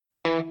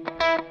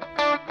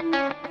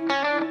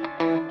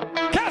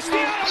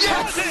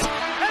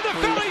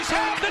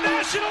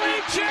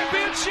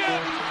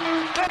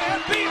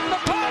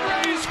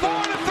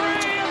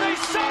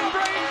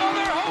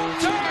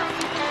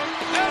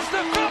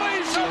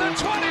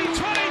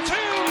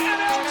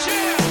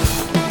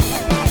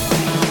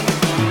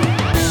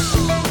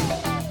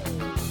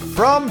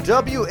From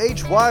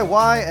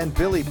WHYY and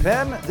Billy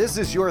Penn, this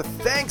is your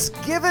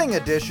Thanksgiving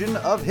edition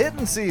of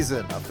Hittin'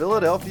 Season, a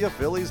Philadelphia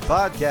Phillies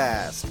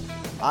podcast.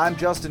 I'm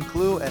Justin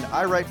Klugh, and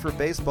I write for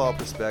Baseball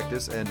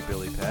Prospectus and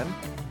Billy Penn.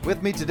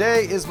 With me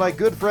today is my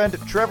good friend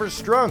Trevor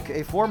Strunk,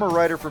 a former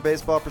writer for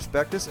Baseball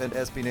Prospectus and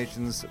SB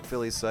Nation's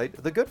Phillies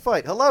site, The Good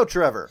Fight. Hello,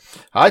 Trevor.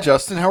 Hi,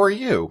 Justin. How are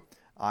you?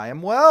 I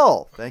am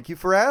well. Thank you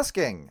for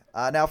asking.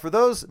 Now, for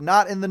those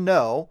not in the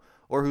know,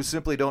 or who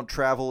simply don't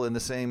travel in the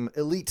same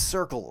elite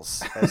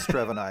circles as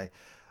Trev and I,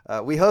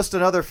 we host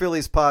another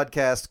Phillies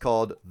podcast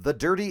called The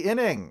Dirty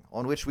Inning,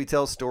 on which we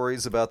tell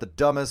stories about the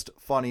dumbest,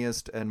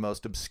 funniest, and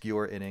most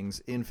obscure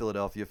innings in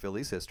Philadelphia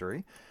Phillies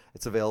history.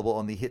 It's available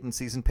on the Hittin'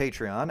 Season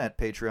Patreon at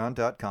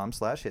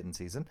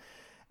patreon.com/hittinseason.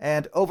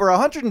 And over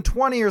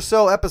 120 or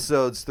so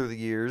episodes through the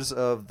years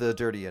of The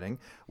Dirty Inning,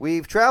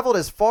 we've traveled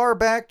as far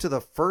back to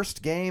the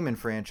first game in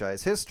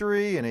franchise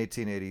history in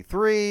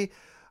 1883.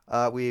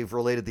 We've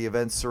related the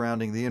events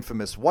surrounding the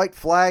infamous White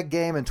Flag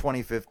game in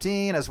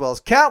 2015, as well as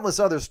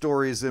countless other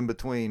stories in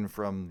between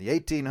from the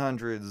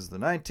 1800s, the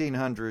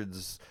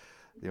 1900s,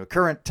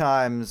 current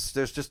times.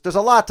 There's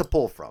a lot to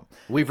pull from.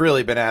 We've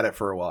really been at it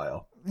for a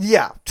while.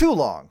 Yeah, too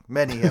long,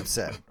 many have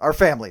said. Our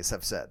families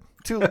have said.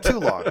 Too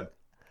long.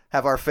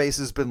 Have our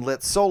faces been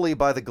lit solely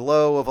by the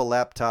glow of a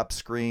laptop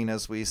screen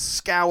as we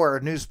scour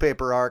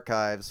newspaper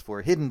archives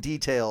for hidden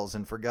details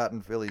and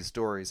forgotten Phillies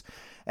stories.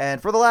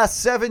 And for the last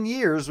 7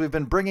 years, we've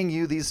been bringing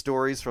you these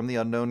stories from the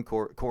unknown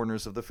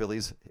corners of the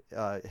Phillies'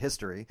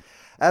 history,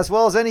 as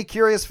well as any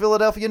curious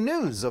Philadelphia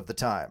news of the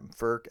time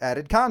for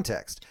added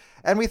context.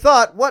 And we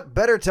thought, what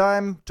better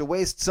time to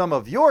waste some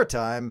of your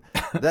time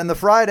than the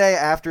Friday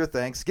after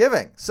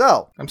Thanksgiving?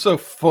 So I'm so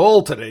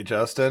full today,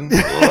 Justin.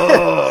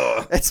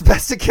 It's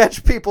best to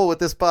catch people with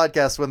this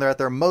podcast when they're at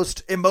their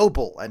most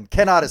immobile and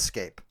cannot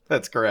escape.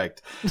 That's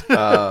correct.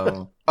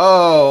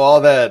 All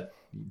that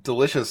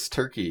delicious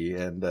turkey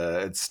and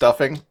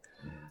stuffing.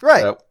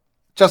 Right.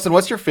 Justin,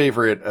 what's your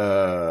favorite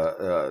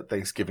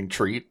Thanksgiving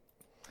treat?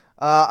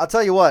 I'll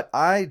tell you what,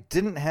 I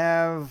didn't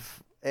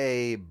have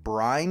a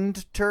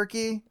brined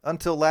turkey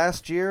until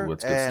last year.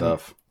 That's good and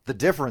stuff. The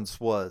difference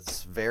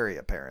was very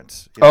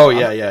apparent.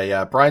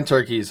 Yeah. Brine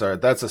turkeys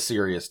that's a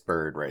serious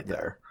bird right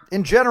there.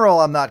 In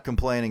general, I'm not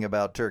complaining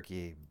about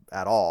turkey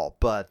at all,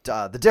 but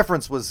the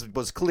difference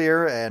was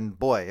clear, and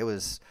boy, that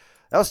was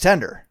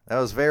tender. That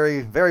was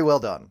very, very well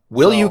done.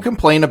 Will you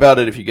complain about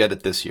it if you get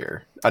it this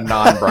year? A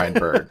non-brine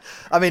bird.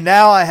 I mean,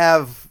 now I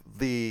have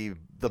the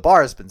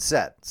bar has been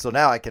set, so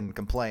now I can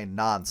complain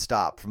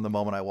nonstop from the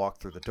moment I walk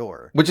through the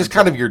door. Which is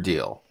kind of your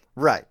deal.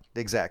 Right,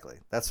 exactly.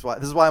 This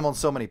is why I'm on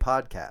so many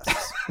podcasts.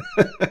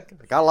 I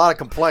got a lot of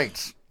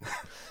complaints.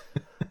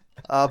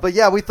 But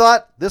yeah, we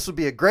thought this would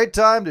be a great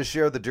time to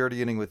share the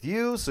Dirty Inning with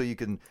you, so you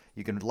can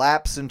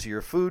lapse into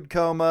your food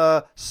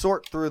coma,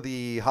 sort through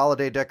the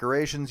holiday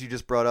decorations you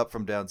just brought up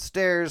from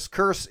downstairs,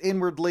 curse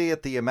inwardly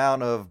at the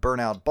amount of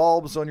burnout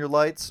bulbs on your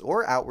lights,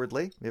 or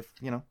outwardly, if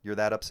you're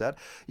that upset.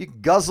 You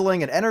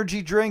guzzling an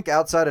energy drink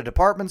outside a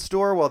department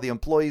store while the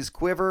employees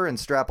quiver and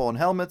strap on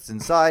helmets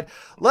inside.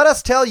 Let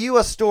us tell you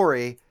a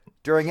story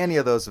during any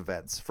of those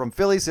events from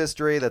Phillies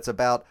history that's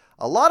about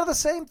a lot of the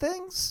same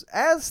things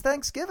as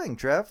Thanksgiving,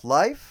 Trev.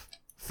 Life,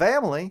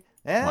 family,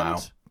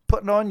 and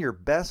putting on your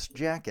best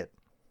jacket.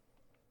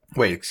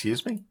 Wait,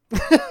 excuse me?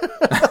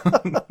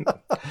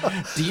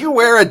 Do you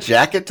wear a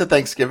jacket to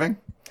Thanksgiving?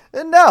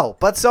 No,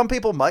 but some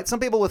people might. Some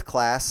people with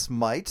class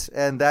might,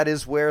 and that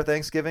is where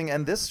Thanksgiving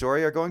and this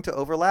story are going to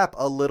overlap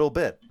a little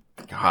bit.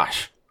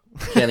 Gosh,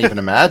 can't even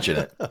imagine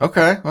it.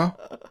 Okay, well,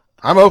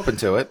 I'm open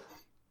to it.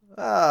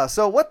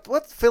 So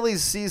what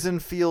Phillies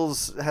season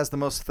has the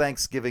most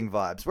Thanksgiving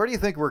vibes? Where do you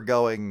think we're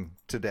going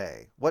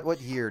today? What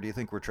year do you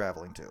think we're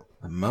traveling to?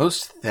 The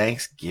most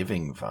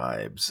Thanksgiving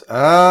vibes?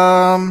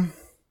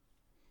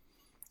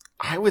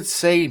 I would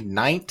say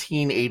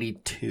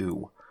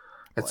 1982.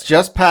 It's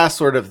just past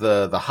sort of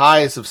the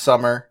highs of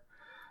summer,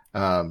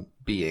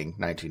 being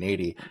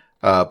 1980,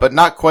 but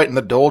not quite in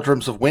the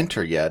doldrums of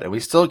winter yet. And we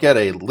still get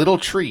a little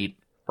treat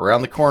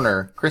around the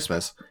corner,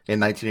 Christmas,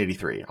 in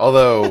 1983.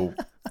 Although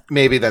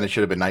maybe then it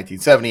should have been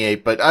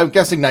 1978, but I'm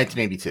guessing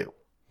 1982.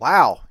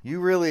 Wow, you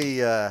really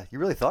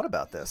thought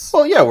about this.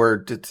 Well, yeah,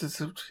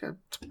 it's a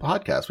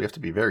podcast. We have to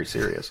be very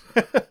serious.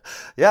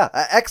 Yeah,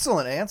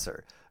 excellent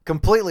answer.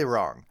 Completely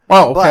wrong.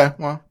 Oh, okay.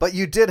 But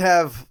you did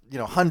have,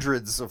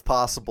 hundreds of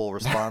possible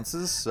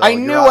responses. So I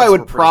knew I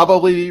would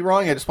probably be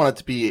wrong. I just wanted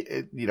to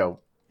be,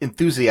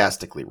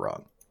 enthusiastically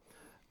wrong.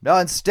 No,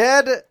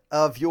 instead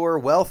of your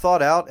well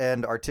thought out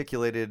and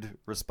articulated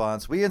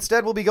response, we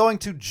instead will be going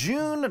to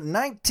June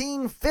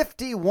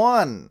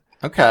 1951.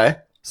 Okay.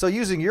 So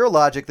using your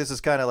logic, this is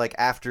kind of like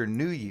after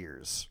New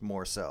Year's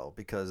more so,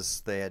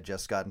 because they had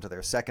just gotten to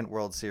their second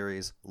World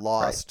Series,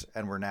 lost,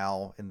 and were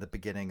now in the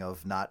beginning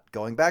of not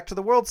going back to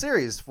the World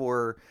Series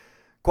for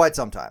quite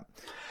some time.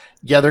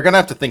 Yeah, they're going to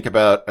have to think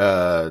about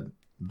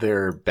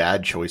their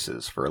bad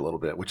choices for a little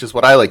bit, which is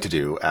what I like to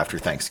do after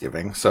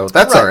Thanksgiving. So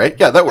that's all right.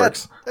 Yeah, that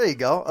works. There you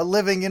go. A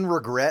living in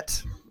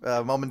regret.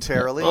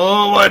 momentarily.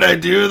 Oh, why'd I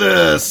do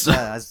this?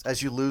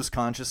 As you lose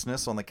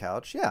consciousness on the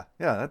couch. Yeah,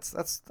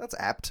 that's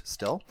apt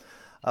still.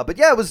 But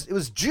yeah, it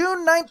was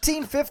June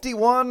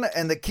 1951,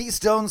 and the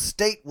Keystone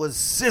State was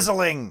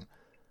sizzling.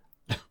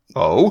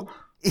 Oh?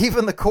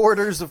 Even the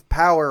corridors of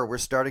power were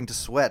starting to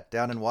sweat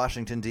down in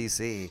Washington,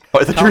 D.C. Oh,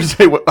 I thought you were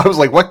saying, I was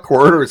like, what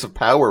corridors of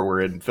power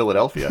were in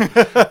Philadelphia?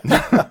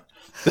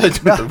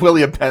 The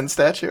William Penn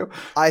statue?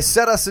 I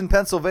set us in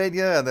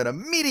Pennsylvania and then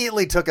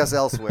immediately took us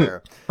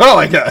elsewhere. Oh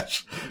my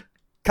gosh.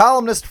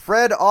 Columnist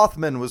Fred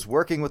Othman was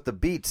working the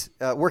beat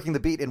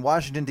in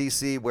Washington,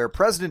 D.C., where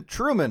President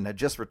Truman had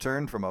just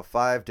returned from a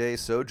 5-day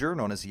sojourn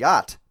on his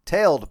yacht,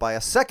 tailed by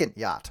a second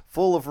yacht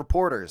full of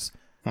reporters.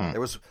 There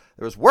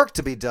was work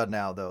to be done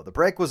now, though. The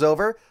break was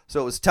over,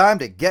 so it was time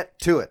to get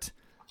to it.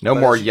 No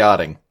more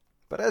yachting.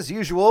 But as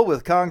usual,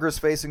 with Congress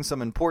facing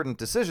some important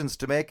decisions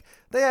to make,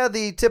 they had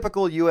the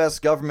typical U.S.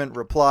 government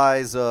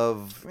replies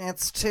of,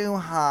 "It's too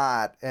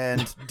hot,"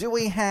 and "Do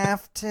we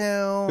have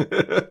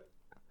to?"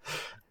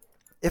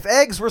 If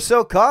eggs were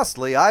so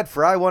costly, I'd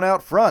fry one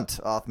out front,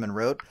 Othman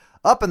wrote.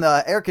 Up in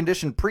the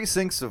air-conditioned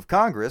precincts of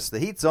Congress, the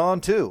heat's on,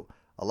 too.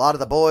 A lot of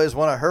the boys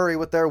want to hurry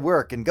with their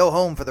work and go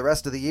home for the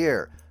rest of the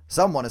year.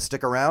 Some want to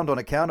stick around on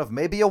account of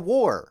maybe a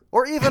war,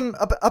 or even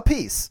a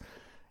peace.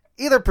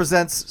 Either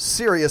presents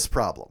serious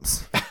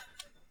problems.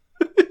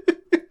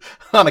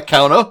 On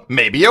account of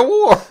maybe a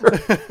war.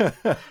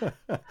 I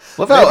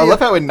love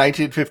how in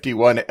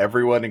 1951,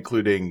 everyone,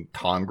 including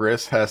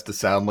Congress, has to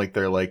sound like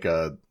they're like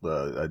a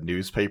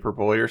newspaper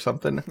boy or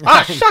something.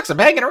 Shucks, I'm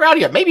hanging around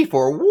here, maybe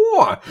for a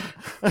war.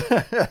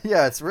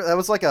 Yeah, that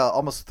was like a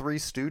almost Three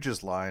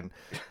Stooges line.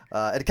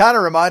 It kind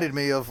of reminded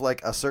me of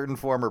like a certain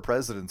former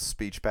president's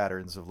speech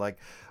patterns of like,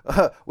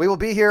 we will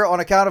be here on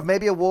account of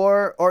maybe a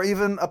war or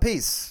even a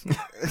peace.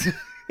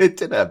 It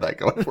did have that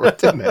going for it,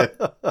 didn't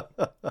it?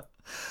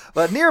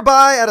 But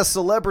nearby at a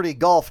celebrity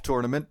golf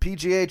tournament,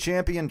 PGA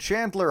champion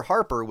Chandler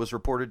Harper was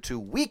reported to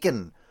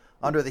weaken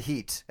under the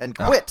heat and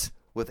quit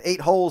with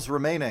 8 holes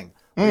remaining,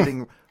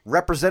 leaving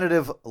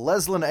Representative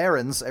Leslyn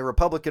Ahrens, a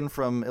Republican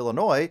from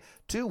Illinois,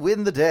 to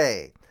win the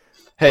day.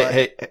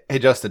 Hey,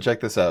 Justin,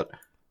 check this out.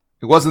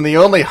 He wasn't the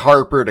only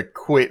Harper to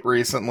quit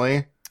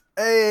recently.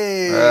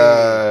 Hey,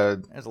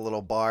 there's a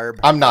little barb.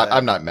 I'm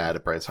not mad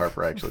at Bryce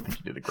Harper. I actually think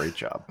he did a great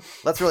job.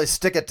 Let's really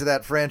stick it to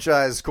that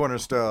franchise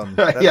cornerstone.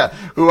 Yeah,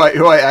 who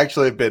I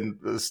actually have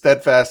been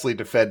steadfastly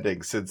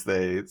defending since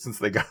they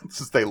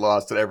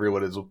lost, and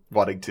everyone is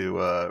wanting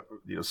to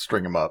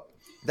string him up.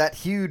 That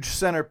huge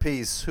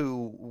centerpiece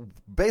who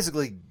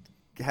basically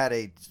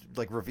had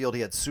revealed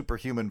he had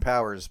superhuman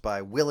powers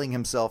by willing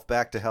himself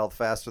back to health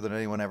faster than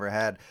anyone ever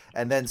had,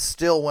 and then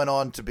still went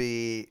on to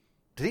be.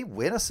 Did he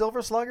win a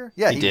Silver Slugger?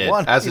 Yeah, he did.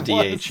 Won as a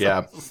DH.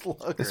 Yeah,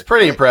 it's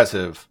pretty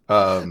impressive.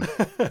 But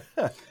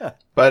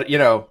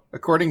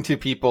according to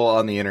people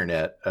on the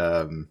internet,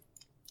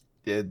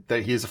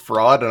 that he's a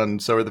fraud,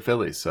 and so are the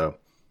Phillies. So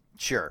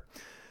sure.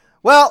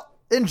 Well,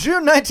 in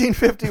June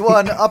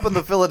 1951, up in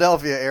the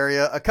Philadelphia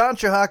area, a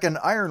Conshohocken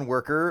iron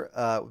worker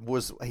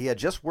he had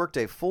just worked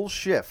a full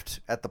shift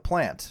at the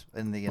plant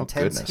in the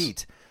intense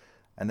heat,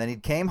 and then he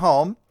came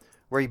home,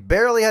 where he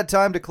barely had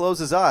time to close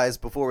his eyes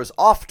before he was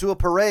off to a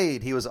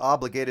parade he was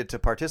obligated to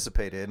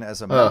participate in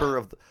as a member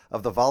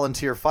of the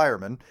volunteer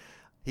firemen.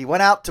 He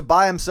went out to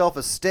buy himself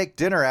a steak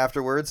dinner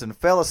afterwards and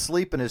fell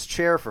asleep in his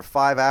chair for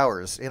 5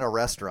 hours in a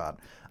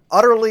restaurant,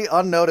 utterly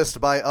unnoticed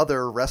by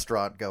other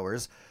restaurant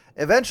goers.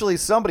 Eventually,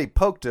 somebody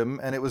poked him,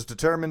 and it was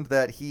determined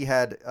that he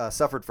had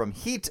suffered from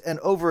heat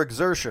and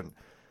overexertion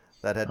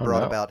that had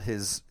brought about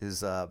his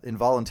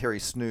involuntary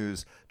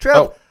snooze.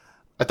 Trev,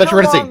 I thought you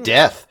were going to say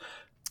death.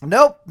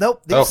 Nope.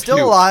 He's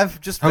still alive,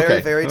 just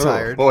very, very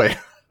tired. Oh, boy.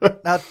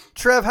 Now,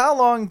 Trev, how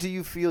long do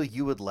you feel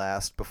you would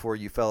last before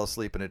you fell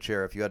asleep in a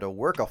chair if you had to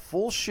work a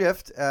full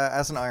shift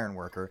as an iron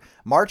worker,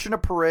 march in a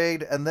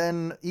parade, and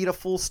then eat a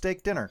full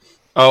steak dinner?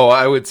 Oh,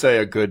 I would say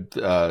a good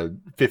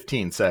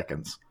 15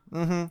 seconds.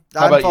 Mm-hmm.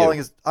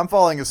 I'm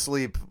falling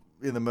asleep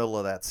in the middle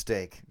of that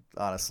steak,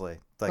 honestly.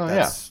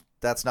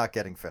 That's not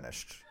getting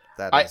finished.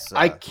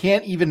 I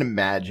can't even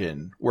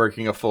imagine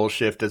working a full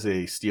shift as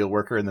a steel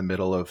worker in the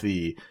middle of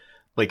the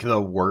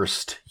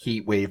worst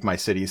heat wave my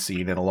city's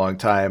seen in a long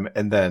time,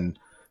 and then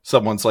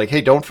someone's like,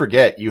 hey, don't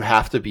forget, you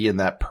have to be in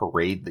that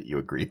parade that you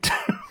agreed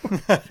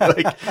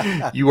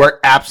to. You are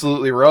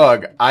absolutely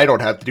wrong. I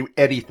don't have to do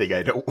anything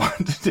I don't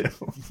want to do.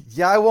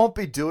 Yeah, I won't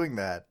be doing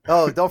that.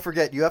 Oh, don't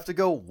forget, you have to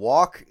go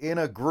walk in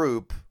a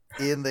group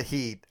in the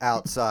heat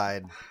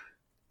outside,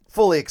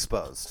 fully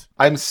exposed.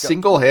 I'm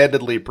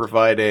single-handedly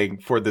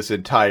providing for this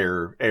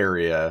entire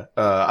area.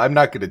 I'm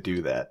not going to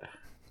do that.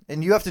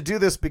 And you have to do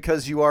this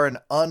because you are an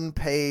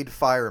unpaid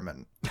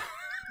fireman.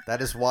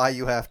 That is why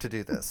you have to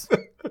do this.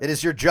 It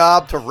is your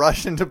job to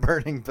rush into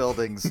burning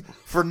buildings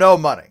for no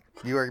money.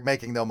 You are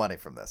making no money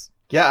from this.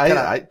 Yeah,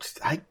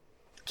 I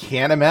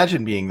can't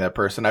imagine being that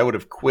person. I would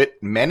have quit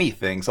many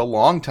things a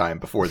long time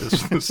before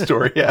this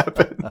story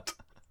happened.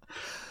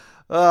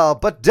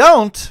 But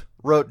don't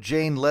wrote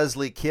Jane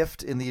Leslie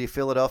Kift in the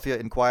Philadelphia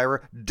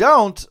Inquirer.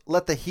 Don't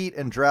let the heat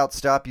and drought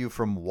stop you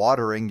from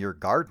watering your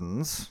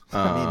gardens.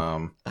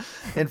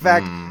 In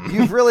fact,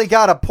 you've really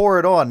got to pour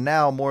it on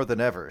now more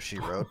than ever, she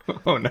wrote.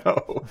 Oh,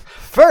 no.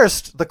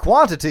 First, the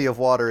quantity of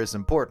water is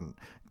important.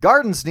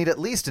 Gardens need at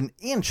least an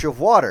inch of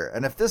water,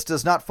 and if this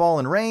does not fall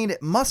in rain,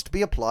 it must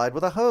be applied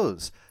with a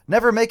hose.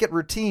 Never make it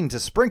routine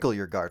to sprinkle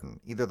your garden,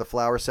 either the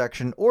flower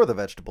section or the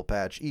vegetable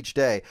patch, each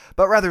day,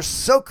 but rather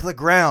soak the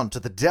ground to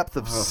the depth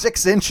of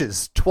 6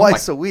 inches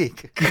twice a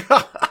week.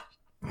 God.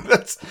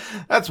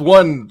 That's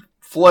one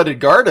flooded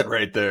garden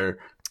right there.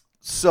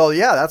 So,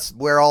 yeah, that's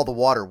where all the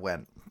water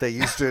went. They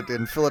used it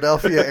in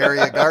Philadelphia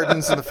area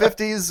gardens in the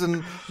 50s,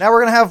 and now we're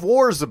going to have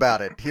wars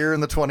about it here in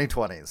the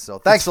 2020s. So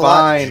thanks a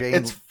lot, Jane.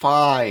 It's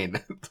fine.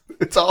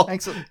 It's all.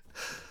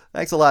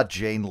 Thanks a lot,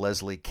 Jane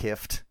Leslie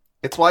Kift.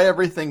 It's why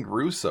everything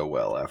grew so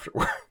well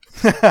afterward.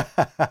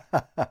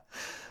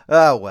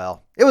 Oh,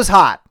 well. It was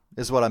hot,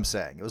 is what I'm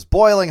saying. It was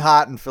boiling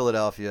hot in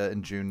Philadelphia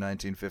in June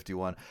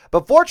 1951.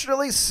 But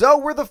fortunately, so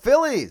were the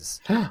Phillies.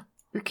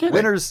 You're kidding.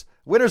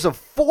 Winners of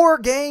 4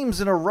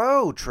 games in a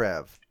row,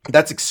 Trev.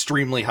 That's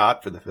extremely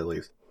hot for the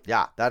Phillies.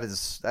 Yeah,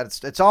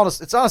 it's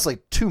honestly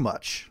too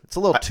much. It's a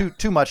little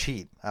too much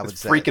heat, I would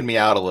say. It's freaking me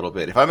out a little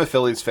bit. If I'm a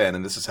Phillies fan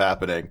and this is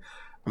happening,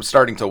 I'm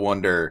starting to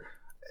wonder,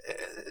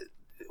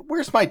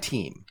 where's my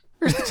team?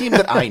 Where's the team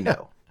that I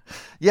know?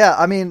 Yeah,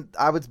 I mean,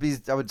 I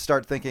would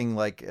start thinking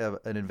like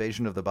an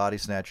Invasion of the Body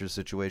Snatchers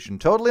situation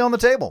totally on the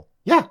table.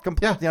 Yeah,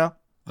 You know,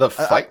 the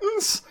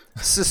Fightins?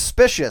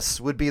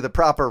 Suspicious would be the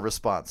proper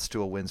response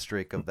to a win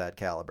streak of that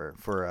caliber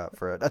for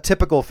a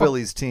typical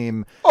Phillies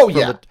team. Oh,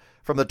 yeah.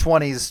 From the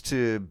 20s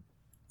to,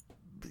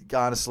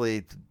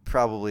 honestly,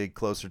 probably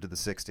closer to the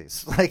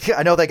 60s. Like,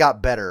 I know they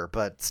got better,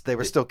 but they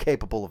were still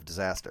capable of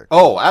disaster.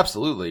 Oh,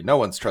 absolutely. No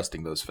one's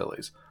trusting those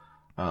Phillies.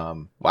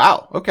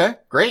 Wow. Okay.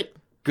 Great.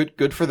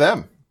 Good for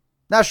them.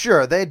 Now,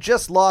 sure, they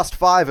just lost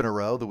 5 in a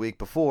row the week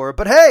before,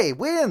 but hey,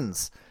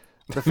 wins!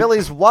 The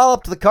Phillies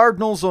walloped the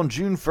Cardinals on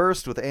June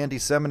 1st with Andy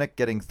Seminick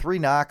getting 3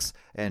 knocks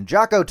and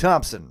Jocko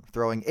Thompson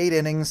throwing 8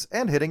 innings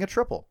and hitting a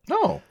triple.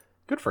 Oh,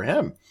 good for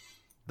him.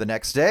 The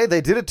next day,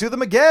 they did it to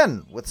them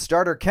again, with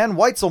starter Ken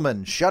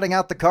Weitzelman shutting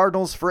out the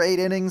Cardinals for 8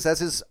 innings as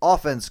his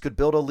offense could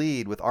build a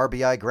lead with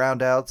RBI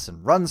groundouts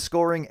and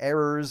run-scoring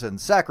errors and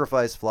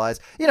sacrifice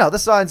flies. You know, the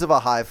signs of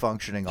a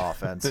high-functioning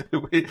offense.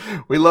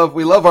 we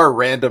love our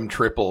random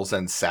triples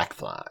and sac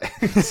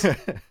flies.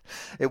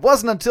 It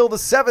wasn't until the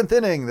 7th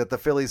inning that the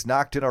Phillies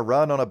knocked in a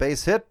run on a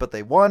base hit, but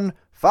they won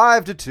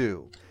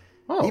 5-2.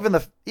 Oh. Even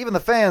the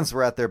fans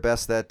were at their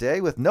best that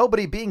day, with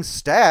nobody being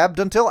stabbed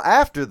until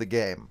after the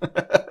game.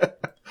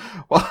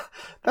 Well,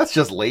 that's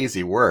just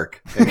lazy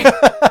work. I mean,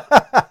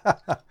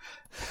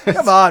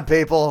 come on,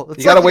 people.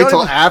 You gotta wait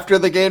till after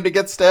the game to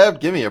get stabbed?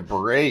 Give me a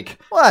break.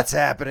 What's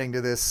happening to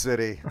this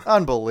city?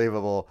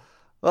 Unbelievable.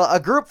 Well, a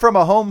group from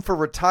a home for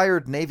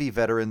retired Navy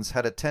veterans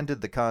had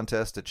attended the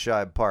contest at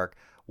Shibe Park.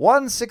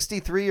 One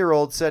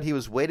 63-year-old said he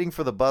was waiting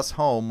for the bus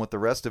home with the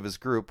rest of his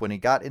group when he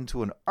got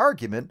into an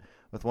argument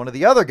with one of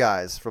the other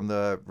guys from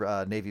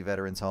the Navy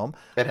veterans home.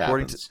 It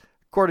happens.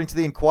 According to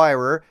the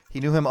Inquirer, he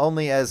knew him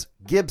only as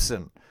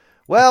Gibson.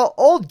 Well,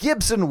 old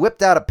Gibson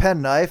whipped out a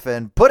penknife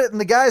and put it in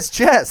the guy's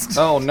chest.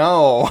 Oh,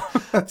 no.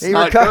 That's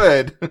not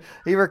good.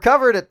 He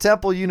recovered at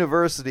Temple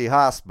University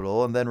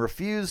Hospital and then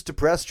refused to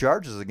press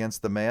charges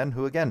against the man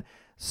who, again,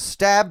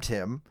 stabbed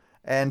him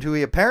and who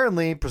he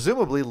apparently,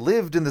 presumably,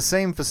 lived in the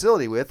same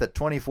facility with at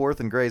 24th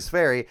and Grays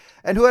Ferry,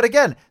 and who had,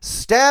 again,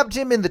 stabbed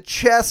him in the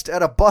chest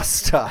at a bus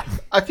stop.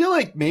 I feel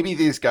like maybe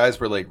these guys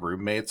were, like,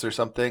 roommates or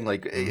something.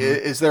 Like,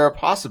 is there a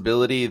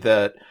possibility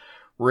that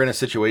we're in a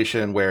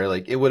situation where,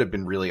 like, it would have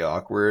been really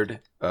awkward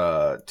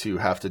to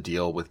have to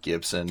deal with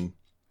Gibson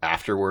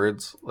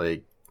afterwards?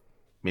 Like,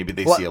 maybe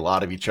they see a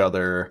lot of each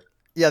other.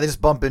 Yeah, they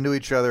just bump into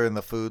each other in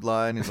the food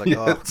line. He's like, yeah,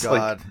 oh,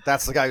 God, like,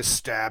 that's the guy who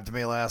stabbed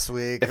me last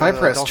week. If I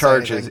press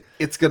charges,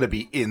 it's going to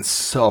be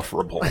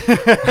insufferable.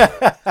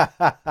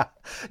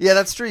 Yeah,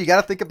 that's true. You got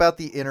to think about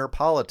the inner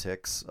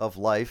politics of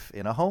life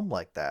in a home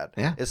like that,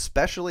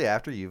 especially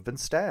after you've been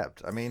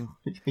stabbed. I mean...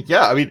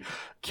 Yeah, I mean,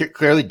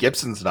 clearly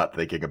Gibson's not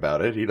thinking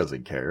about it. He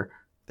doesn't care.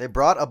 They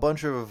brought a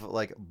bunch of,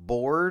 like,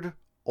 bored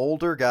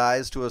older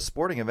guys to a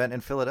sporting event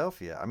in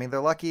Philadelphia. I mean,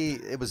 they're lucky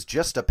it was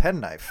just a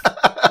penknife.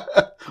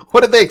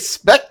 What did they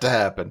expect to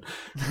happen?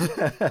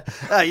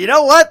 You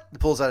know what? He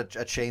pulls out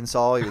a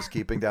chainsaw he was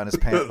keeping down his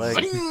pant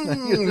leg.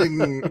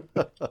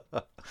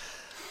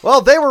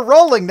 Well, they were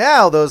rolling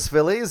now, those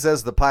Phillies,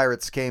 as the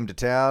Pirates came to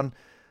town.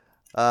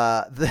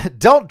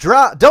 Don't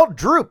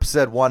droop,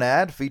 said one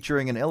ad,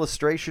 featuring an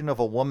illustration of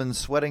a woman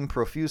sweating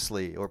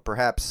profusely or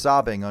perhaps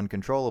sobbing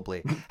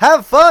uncontrollably.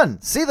 Have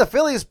fun! See the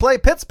Phillies play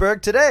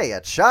Pittsburgh today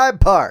at Shibe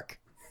Park.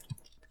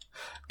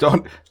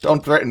 Don't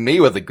threaten me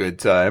with a good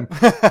time.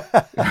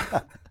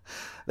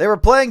 They were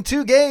playing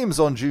 2 games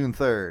on June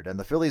 3rd, and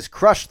the Phillies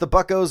crushed the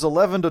Buccos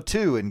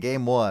 11-2 in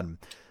Game 1.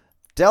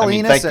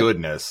 Thank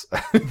goodness.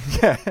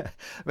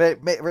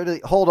 Really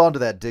hold on to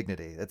that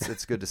dignity.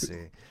 It's good to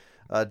see.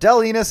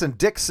 Del Enos and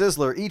Dick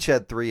Sizzler each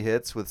had 3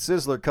 hits, with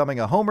Sizzler coming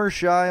a homer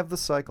shy of the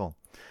cycle.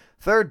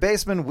 Third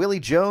baseman Willie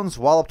Jones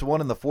walloped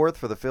one in the 4th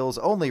for the Phils'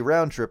 only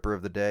round tripper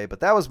of the day, but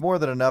that was more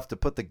than enough to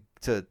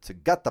to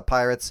gut the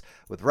Pirates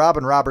with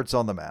Robin Roberts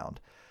on the mound.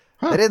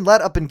 They didn't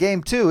let up in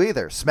Game 2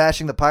 either,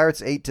 smashing the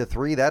Pirates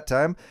 8-3 that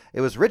time.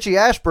 It was Richie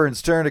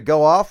Ashburn's turn to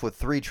go off with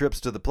 3 trips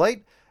to the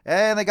plate,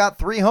 and they got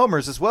 3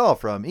 homers as well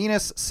from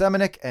Enos,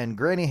 Seminick, and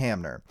Granny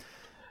Hamner.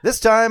 This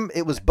time,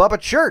 it was Bubba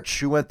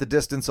Church who went the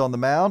distance on the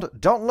mound.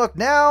 Don't look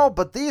now,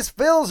 but these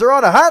Phils are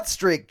on a hot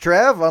streak,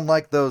 Trev,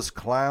 unlike those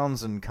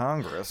clowns in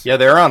Congress. Yeah,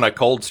 they're on a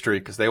cold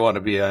streak because they want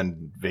to be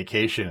on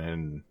vacation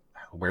in,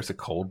 where's a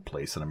cold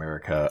place in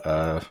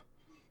America?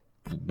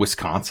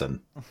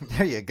 Wisconsin.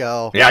 There you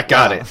go. Yeah, I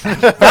got it.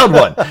 Found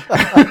one.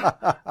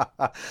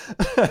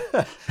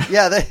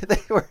 Yeah,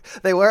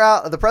 they were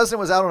out. The president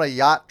was out on a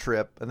yacht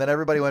trip, and then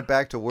everybody went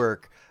back to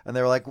work, and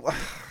they were like,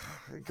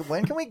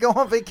 when can we go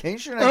on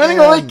vacation again? I want to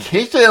go on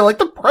vacation like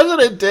the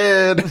president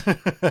did.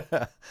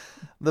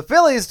 The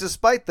Phillies,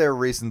 despite their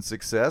recent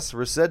success,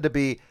 were said to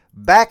be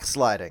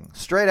backsliding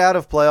straight out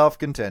of playoff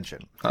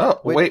contention. Oh,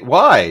 wait,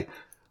 why?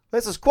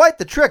 This is quite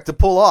the trick to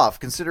pull off,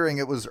 considering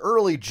it was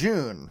early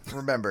June,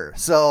 remember.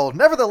 So,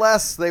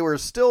 nevertheless, they were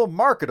still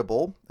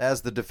marketable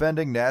as the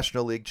defending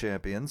National League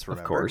champions,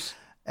 remember. Of course.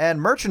 And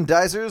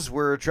merchandisers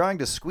were trying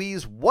to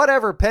squeeze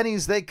whatever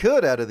pennies they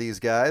could out of these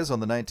guys on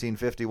the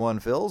 1951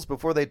 Phils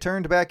before they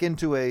turned back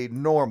into a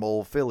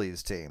normal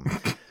Phillies team.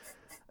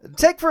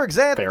 Take, for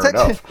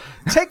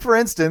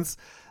instance,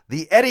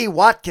 the Eddie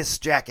Watkiss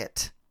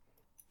jacket.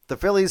 The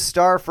Phillies'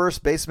 star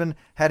first baseman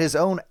had his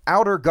own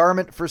outer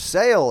garment for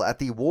sale at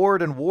the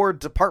Ward & Ward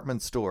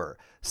department store,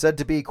 said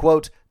to be,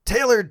 quote,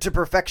 tailored to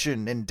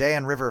perfection in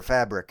Dan River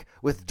fabric,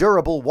 with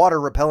durable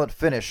water-repellent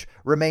finish,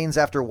 remains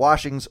after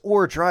washings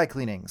or dry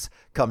cleanings.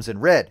 Comes in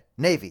red,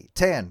 navy,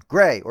 tan,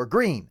 gray, or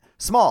green,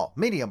 small,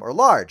 medium, or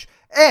large,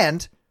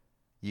 and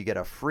you get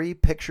a free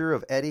picture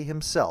of Eddie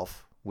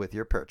himself with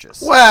your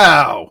purchase.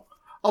 Wow!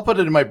 I'll put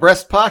it in my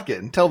breast pocket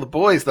and tell the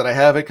boys that I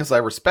have it because I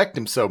respect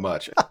him so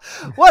much.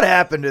 What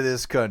happened to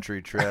this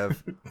country,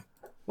 Trev?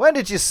 When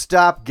did you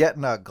stop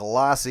getting a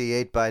glossy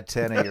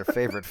 8x10 of your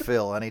favorite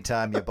Phil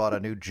anytime you bought a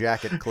new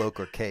jacket, cloak,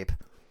 or cape?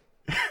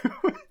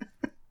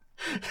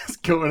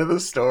 Just go into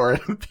the store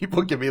and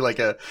people give me like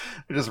they're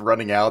just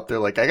running out. They're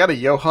like, I got a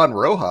Johan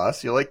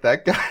Rojas. You like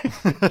that guy?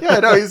 Yeah, I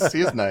know.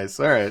 He's nice.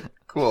 All right,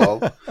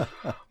 cool.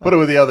 I'll put it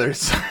with the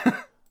others.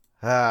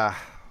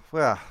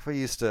 Well, we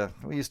used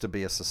to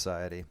be a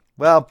society.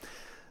 Well,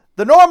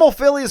 the normal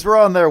Phillies were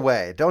on their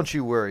way. Don't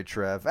you worry,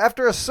 Trev.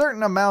 After a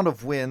certain amount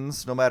of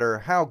wins, no matter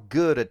how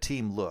good a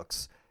team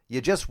looks, you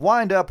just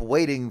wind up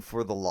waiting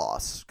for the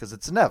loss, because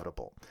it's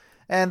inevitable.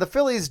 And the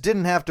Phillies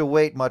didn't have to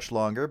wait much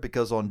longer,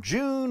 because on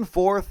June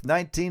 4th,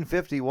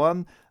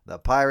 1951, the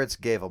Pirates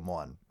gave them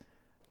one.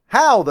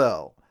 How,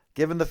 though?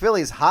 Given the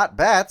Phillies' hot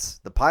bats,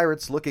 the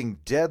Pirates looking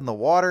dead in the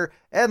water,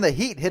 and the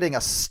heat hitting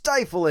a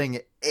stifling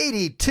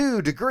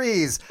 82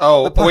 degrees.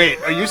 Oh, wait,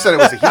 you said it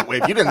was a heat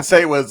wave. You didn't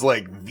say it was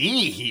like the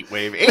heat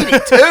wave.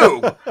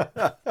 82!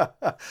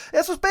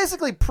 This was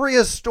basically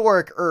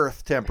prehistoric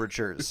Earth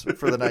temperatures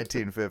for the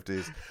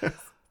 1950s. It's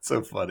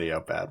so funny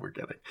how bad we're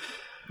getting.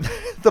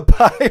 The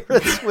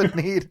Pirates would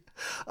need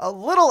a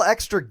little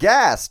extra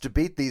gas to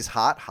beat these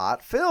hot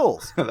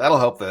Phils. That'll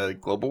help the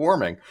global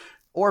warming.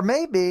 Or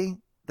maybe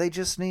they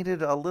just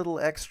needed a little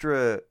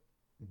extra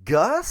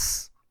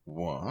Gus?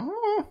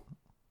 What?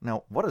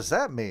 Now, what does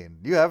that mean?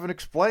 You haven't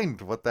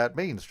explained what that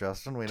means,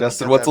 Justin.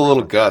 Justin, what's a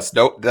little Gus?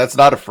 No, that's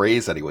not a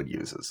phrase anyone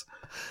uses.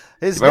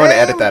 His you might want to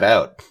edit that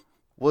out.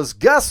 Was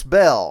Gus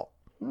Bell.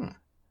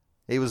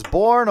 He was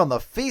born on the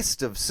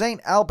feast of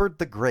St. Albert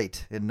the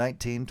Great in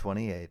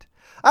 1928.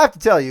 I have to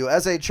tell you,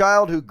 as a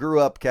child who grew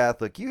up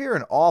Catholic, you hear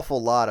an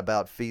awful lot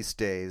about feast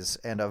days,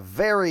 and a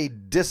very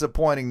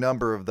disappointing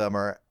number of them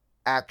are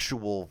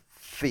actual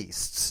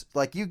feasts.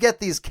 Like, you get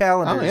these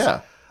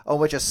calendars on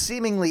which a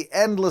seemingly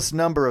endless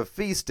number of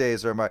feast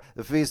days are marked.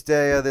 The feast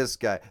day of this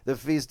guy, the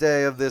feast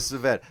day of this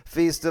event,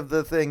 feast of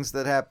the things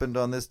that happened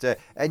on this day.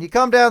 And you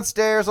come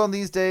downstairs on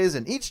these days,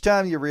 and each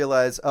time you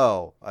realize,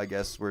 oh, I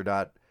guess we're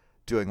not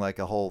doing like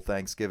a whole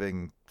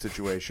Thanksgiving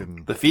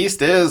situation. The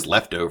feast is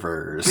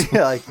leftovers.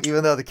 Yeah, like,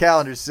 even though the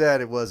calendar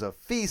said it was a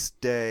feast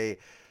day,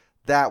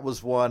 that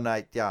was one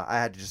I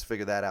had to just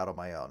figure that out on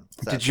my own.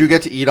 Did you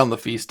get to eat on the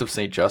feast of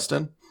St.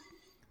 Justin?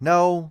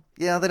 No,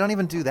 they don't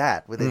even do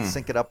that. Where they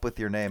sync it up with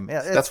your name.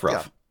 Yeah, that's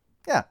rough.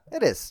 Yeah,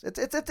 it is.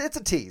 It's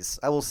a tease,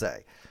 I will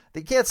say.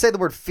 You can't say the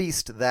word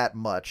feast that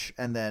much,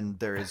 and then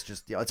there is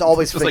just it's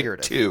always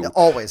figurative. Like 2.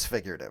 Always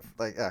figurative.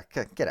 Like,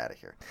 get out of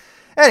here.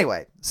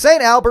 Anyway,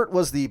 St. Albert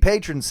was the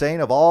patron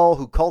saint of all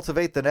who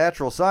cultivate the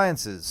natural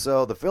sciences,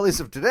 so the Phillies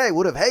of today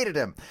would have hated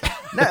him.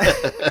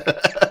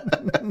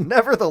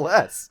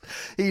 Nevertheless,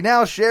 he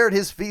now shared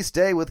his feast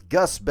day with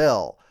Gus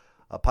Bell,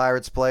 a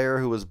Pirates player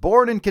who was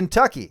born in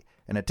Kentucky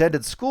and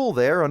attended school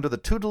there under the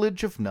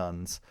tutelage of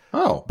nuns.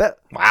 Oh,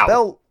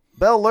 wow.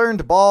 Bell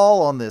learned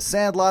ball on the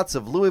sandlots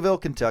of Louisville,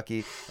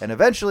 Kentucky, and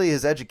eventually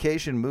his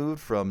education moved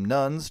from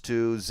nuns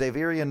to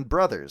Xaverian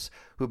brothers,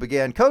 who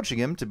began coaching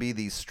him to be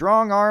the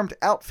strong-armed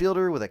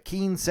outfielder with a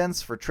keen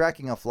sense for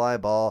tracking a fly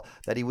ball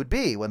that he would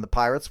be when the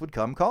Pirates would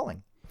come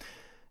calling.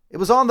 It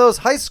was on those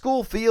high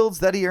school fields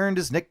that he earned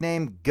his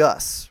nickname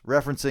Gus,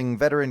 referencing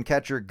veteran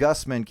catcher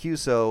Gus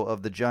Mancuso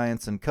of the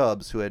Giants and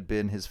Cubs, who had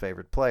been his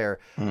favorite player.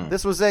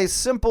 This was a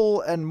simple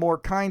and more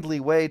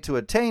kindly way to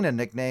attain a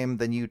nickname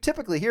than you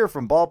typically hear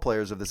from ball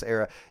players of this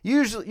era.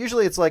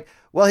 Usually it's like,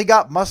 well, he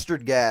got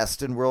mustard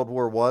gassed in World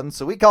War I,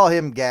 so we call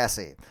him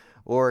Gassy.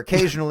 Or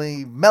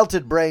occasionally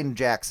Melted Brain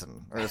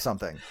Jackson or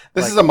something.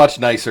 This is a much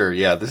nicer,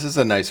 this is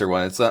a nicer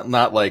one. It's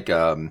not like...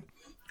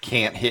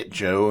 Can't hit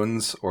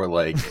Jones or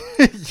like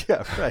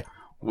yeah, right.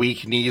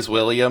 Weak knees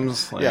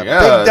Williams.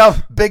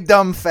 Like, big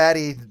dumb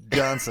fatty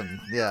Johnson.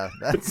 Yeah,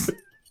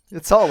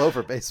 it's all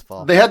over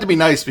baseball. They had to be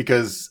nice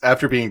because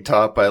after being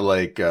taught by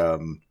like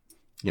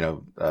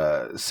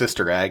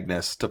Sister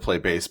Agnes to play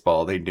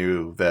baseball, they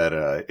knew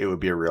that it would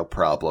be a real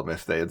problem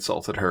if they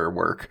insulted her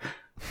work.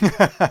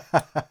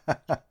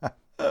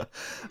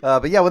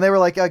 But yeah, when they were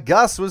like,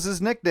 Gus was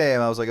his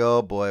nickname, I was like,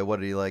 oh boy, what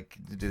did he like?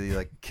 Did he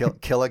like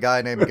kill a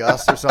guy named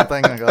Gus or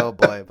something? Like, oh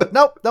boy. But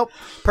nope.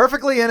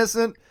 Perfectly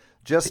innocent.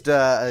 Just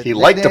he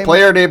liked a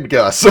player named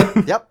Gus.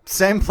 Yep,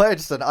 same player,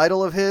 just an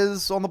idol of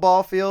his on the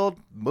ball field,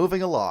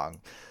 moving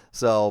along.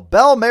 So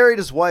Bell married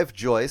his wife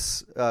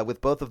Joyce,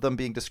 with both of them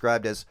being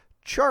described as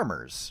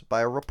charmers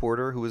by a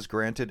reporter who was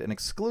granted an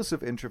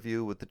exclusive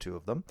interview with the two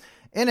of them.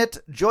 In it,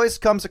 Joyce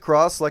comes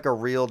across like a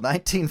real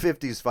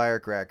 1950s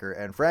firecracker,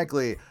 and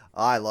frankly,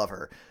 I love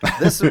her.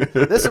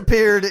 This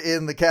appeared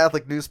in the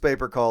Catholic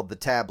newspaper called The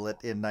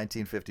Tablet in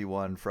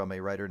 1951 from a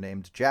writer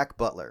named Jack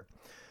Butler.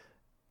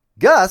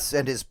 Gus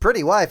and his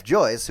pretty wife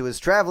Joyce, who is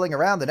traveling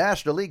around the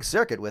National League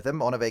circuit with him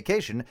on a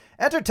vacation,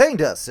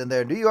 entertained us in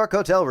their New York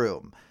hotel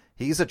room.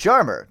 He's a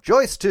charmer,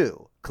 Joyce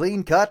too,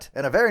 clean cut,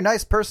 and a very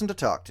nice person to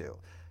talk to.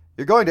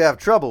 You're going to have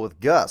trouble with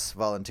Gus,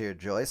 volunteered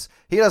Joyce.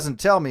 He doesn't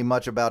tell me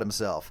much about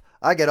himself.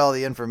 I get all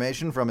the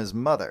information from his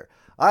mother.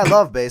 I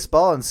love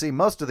baseball and see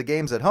most of the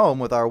games at home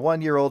with our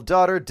 1-year-old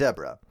daughter,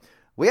 Deborah.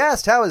 We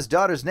asked how his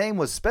daughter's name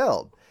was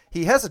spelled.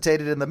 He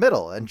hesitated in the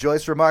middle, and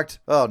Joyce remarked,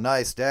 "Oh,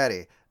 nice,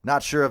 Daddy.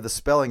 Not sure of the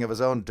spelling of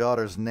his own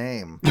daughter's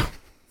name."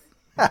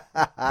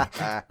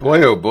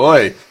 Boy, oh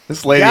boy.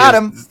 This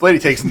lady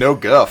takes no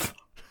guff.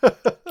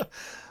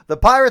 The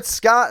Pirates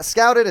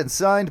scouted and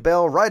signed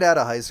Bell right out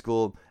of high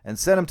school and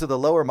sent him to the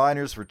lower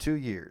minors for 2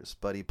 years,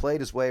 but he played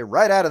his way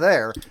right out of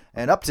there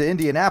and up to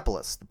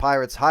Indianapolis, the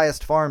Pirates'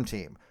 highest farm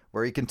team,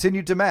 where he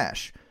continued to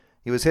mash.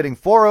 He was hitting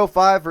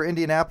 .405 for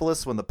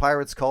Indianapolis when the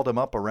Pirates called him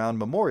up around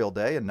Memorial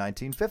Day in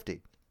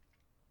 1950.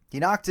 He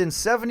knocked in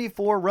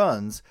 74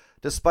 runs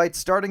despite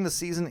starting the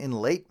season in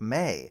late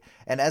May,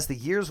 and as the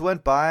years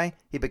went by,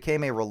 he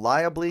became a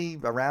reliably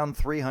around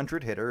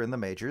 .300 hitter in the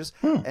majors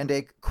and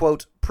a,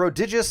 quote,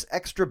 prodigious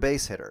extra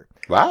base hitter.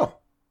 Wow.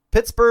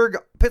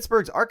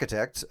 Pittsburgh's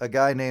architect, a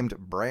guy named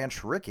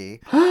Branch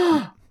Rickey,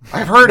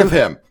 I've heard of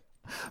him,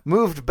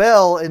 moved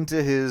Bell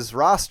into his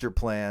roster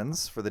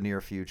plans for the near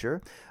future.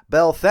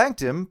 Bell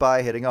thanked him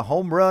by hitting a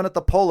home run at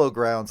the Polo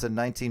Grounds in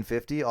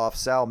 1950 off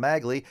Sal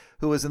Magley,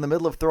 who was in the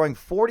middle of throwing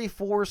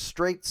 44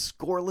 straight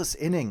scoreless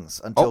innings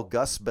until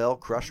Gus Bell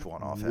crushed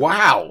one off him.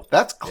 Wow,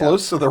 that's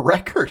close to the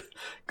record.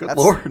 Good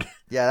Lord.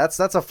 Yeah,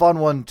 that's a fun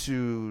one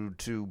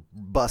to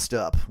bust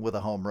up with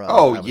a home run.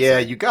 Oh yeah,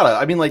 you gotta.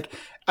 I mean, like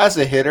as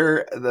a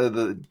hitter,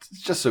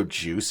 it's just so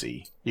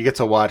juicy. You get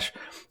to watch.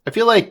 I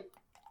feel like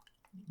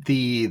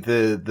the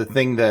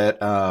thing that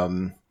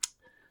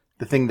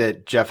the thing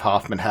that Jeff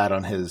Hoffman had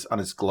on his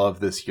glove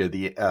this year,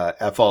 the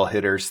F all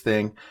hitters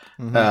thing,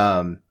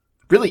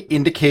 really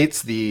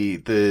indicates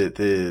the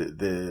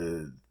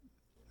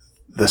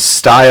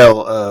style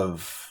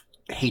of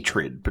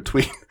hatred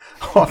between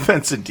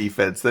offense and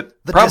defense that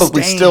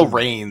probably still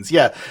reigns.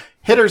 Yeah.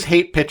 Hitters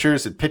hate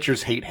pitchers and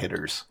pitchers hate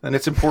hitters. And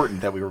it's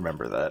important that we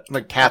remember that.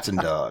 Like cats and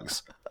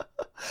dogs.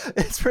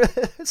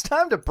 It's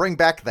time to bring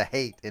back the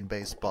hate in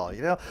baseball,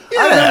 you know?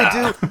 Yeah.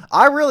 I really do.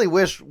 I really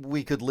wish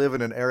we could live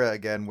in an era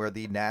again where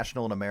the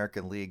National and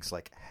American leagues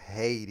like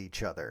hate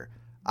each other.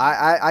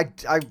 I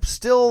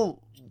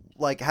still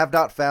like have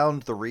not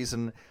found the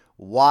reason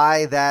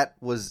why that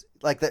was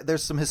like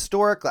there's some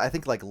historic, I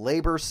think like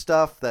labor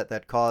stuff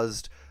that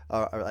caused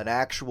an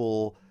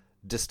actual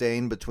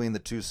disdain between the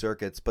two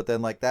circuits, but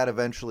then like that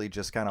eventually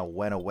just kind of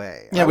went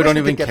away. Yeah, we don't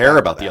even care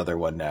about the other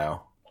one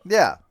now.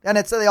 Yeah, and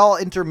they all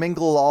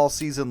intermingle all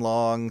season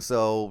long,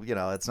 so, you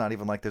know, it's not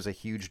even like there's a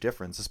huge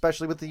difference,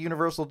 especially with the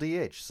universal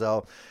DH.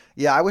 So,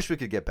 yeah, I wish we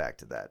could get back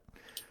to that.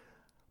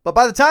 But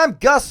by the time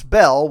Gus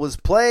Bell was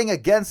playing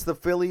against the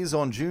Phillies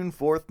on June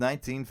 4th,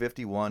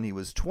 1951, he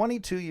was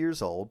 22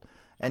 years old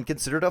and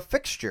considered a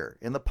fixture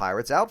in the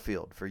Pirates'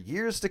 outfield for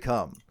years to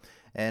come.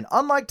 And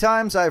unlike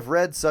times I've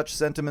read such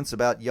sentiments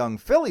about young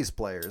Phillies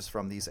players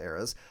from these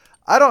eras,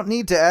 I don't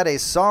need to add a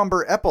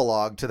somber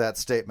epilogue to that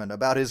statement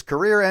about his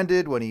career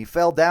ended when he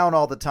fell down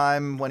all the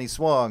time when he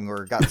swung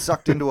or got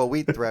sucked into a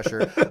wheat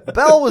thresher.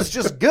 Bell was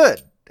just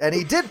good, And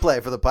he did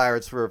play for the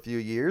Pirates for a few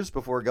years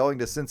before going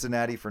to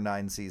Cincinnati for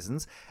 9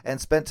 seasons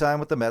and spent time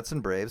with the Mets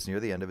and Braves near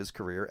the end of his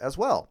career as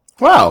well.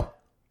 Wow.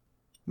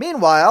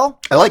 Meanwhile,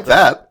 I like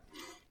that.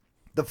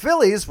 The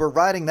Phillies were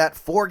riding that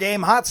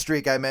 4-game hot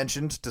streak I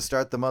mentioned to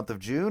start the month of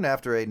June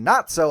after a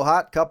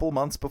not-so-hot couple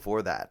months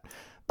before that.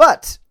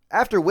 But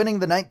after winning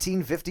the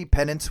 1950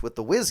 pennant with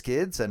the Whiz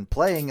Kids and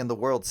playing in the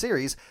World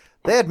Series,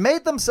 they had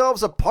made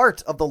themselves a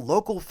part of the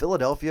local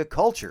Philadelphia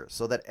culture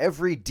so that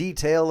every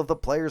detail of the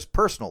players'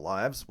 personal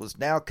lives was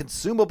now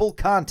consumable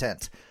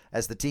content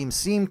as the team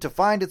seemed to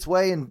find its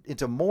way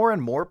into more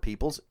and more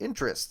people's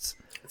interests.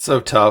 It's so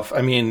tough.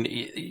 I mean,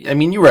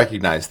 you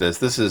recognize this.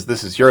 This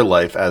is your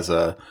life as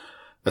a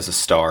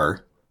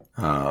star.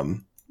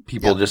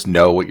 People just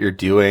know what you're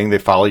doing. They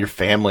follow your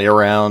family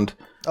around.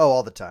 Oh,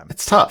 all the time.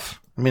 It's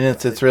tough. I mean,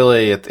 it's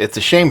really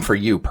a shame for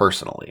you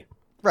personally.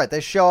 Right.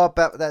 They show up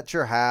at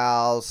your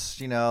house.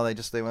 You know,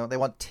 they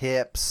want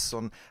tips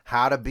on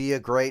how to be a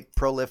great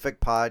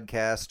prolific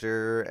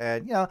podcaster,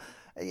 and you know,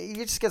 you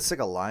just get sick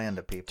of lying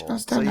to people.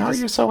 Justin, how are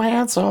you so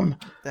handsome?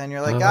 Then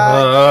you're like,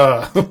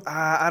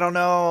 I don't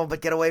know,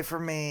 but get away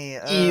from me.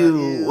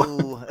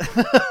 Ew.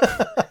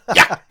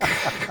 Yeah.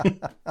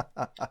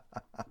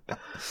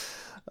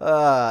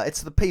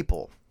 It's the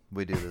people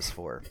we do this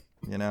for,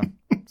 you know?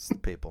 It's the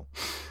people.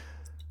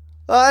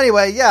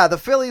 Anyway, yeah, the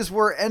Phillies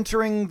were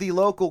entering the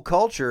local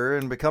culture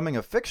and becoming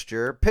a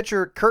fixture.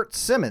 Pitcher Curt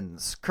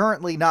Simmons,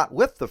 currently not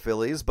with the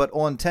Phillies, but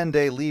on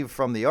 10-day leave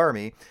from the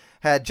Army,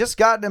 had just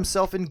gotten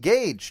himself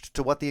engaged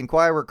to what the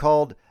Inquirer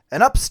called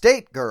an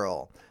upstate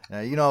girl. Now,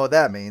 you know what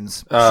that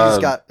means.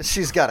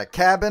 She's got a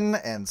cabin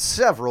and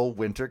several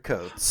winter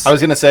coats. I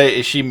was going to say,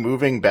 is she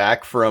moving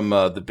back from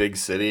the big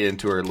city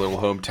into her little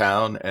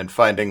hometown and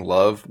finding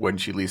love when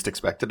she least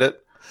expected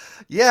it?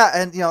 Yeah,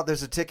 and you know,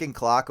 there's a ticking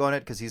clock on it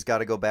because he's got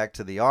to go back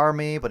to the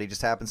Army, but he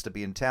just happens to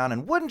be in town.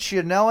 And wouldn't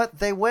you know it,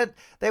 they were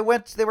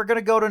going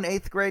to go to an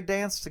 8th grade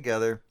dance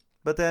together,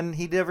 but then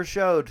he never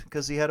showed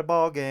because he had a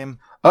ball game.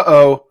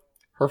 Uh-oh,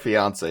 her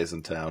fiance's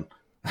in town.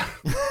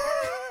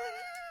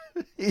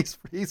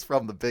 He's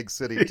from the big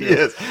city too. He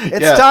is.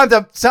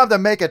 It's time to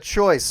make a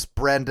choice,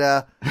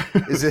 Brenda.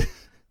 Is it?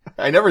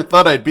 I never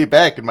thought I'd be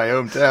back in my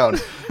hometown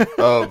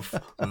of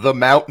the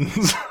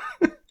mountains.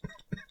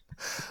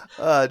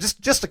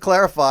 Just to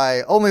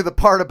clarify, only the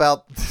part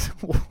about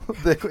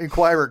the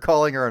Inquirer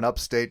calling her an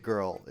upstate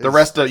girl. The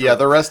rest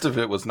of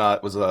it was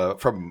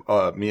from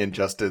me and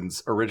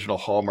Justin's original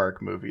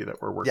Hallmark movie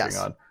that we're working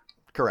on.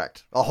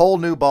 Correct. A whole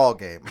new ball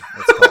game.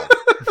 It's called.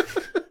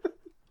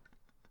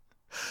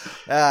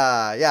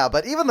 Yeah,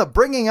 but even the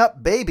Bringing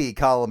Up Baby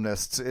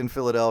columnists in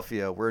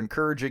Philadelphia were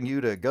encouraging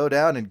you to go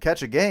down and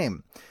catch a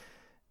game.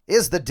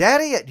 Is the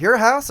daddy at your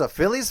house a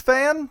Phillies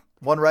fan?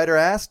 One writer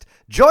asked.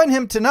 Join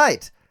him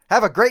tonight.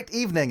 Have a great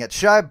evening at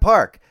Shibe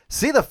Park.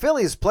 See the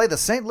Phillies play the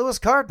St. Louis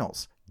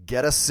Cardinals.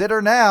 Get a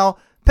sitter now.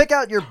 Pick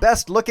out your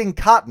best-looking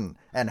cotton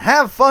and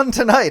have fun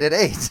tonight at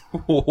 8.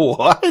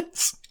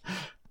 What?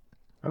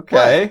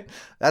 Okay. What?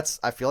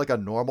 That's, I feel like, a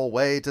normal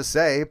way to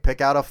say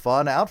pick out a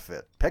fun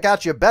outfit. Pick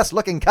out your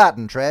best-looking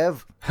cotton,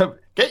 Trev.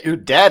 Get your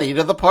daddy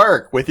to the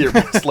park with your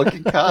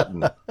best-looking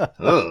cotton.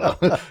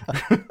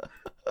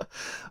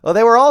 Well,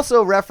 they were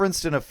also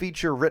referenced in a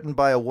feature written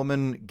by a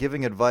woman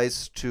giving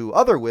advice to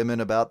other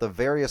women about the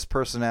various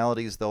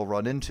personalities they'll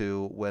run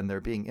into when they're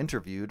being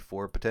interviewed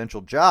for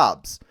potential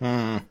jobs.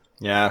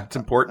 Yeah, it's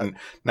important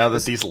now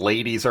that these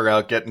ladies are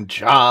out getting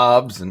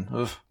jobs and.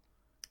 Ugh.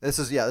 This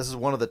is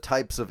one of the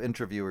types of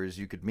interviewers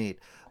you could meet.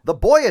 The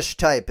boyish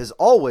type is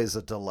always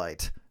a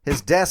delight. His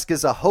desk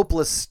is a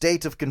hopeless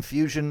state of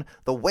confusion.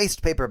 The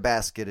waste paper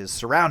basket is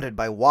surrounded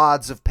by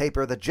wads of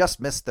paper that just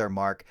missed their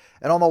mark,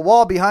 and on the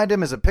wall behind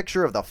him is a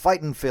picture of the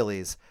fightin'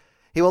 Phillies.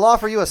 He will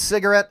offer you a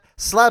cigarette,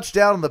 slouch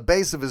down on the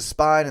base of his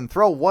spine, and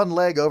throw one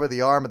leg over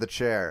the arm of the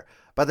chair.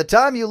 By the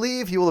time you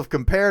leave, he will have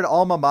compared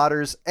alma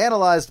maters,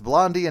 analyzed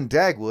Blondie and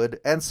Dagwood,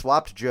 and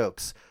swapped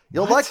jokes.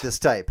 You'll like this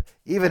type,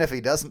 even if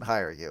he doesn't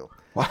hire you.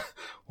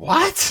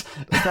 What?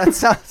 That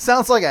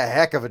sounds like a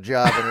heck of a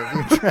job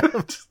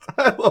interview.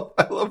 I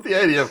love the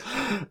idea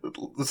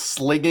of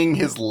slinging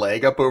his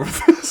leg up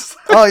over this.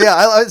 Oh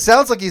yeah, it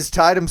sounds like he's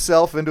tied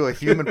himself into a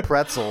human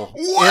pretzel.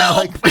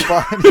 Like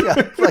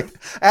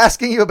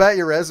asking you about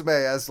your resume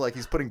as like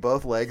he's putting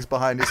both legs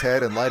behind his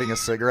head and lighting a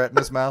cigarette in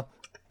his mouth.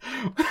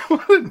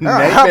 What a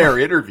nightmare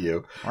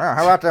interview. Well,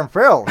 how about them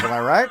Phils? Am I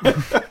right?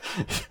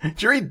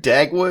 Did you read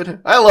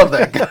Dagwood? I love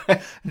that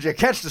guy. Did you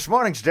catch this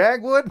morning's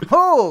Dagwood?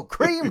 Oh,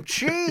 cream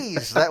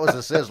cheese. That was a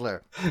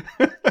sizzler.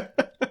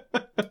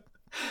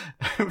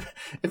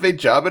 If a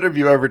job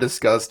interview ever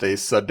discussed a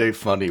Sunday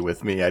funny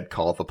with me, I'd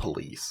call the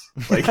police.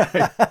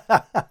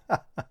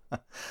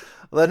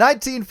 The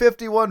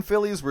 1951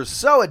 Phillies were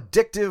so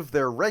addictive,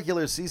 their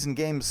regular season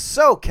games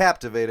so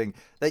captivating,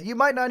 that you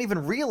might not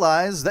even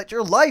realize that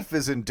your life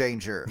is in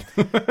danger.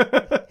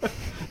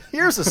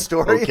 Here's a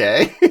story.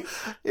 Okay.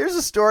 Here's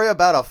a story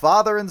about a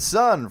father and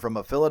son from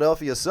a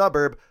Philadelphia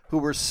suburb who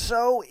were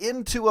so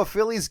into a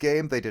Phillies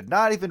game they did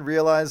not even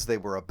realize they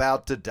were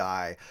about to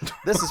die.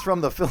 This is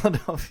from the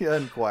Philadelphia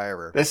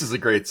Inquirer. This is a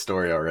great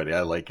story already.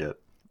 I like it.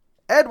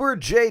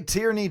 Edward J.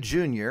 Tierney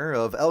Jr.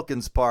 of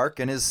Elkins Park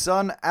and his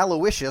son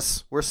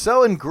Aloysius were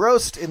so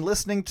engrossed in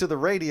listening to the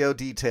radio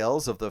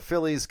details of the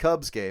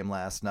Phillies-Cubs game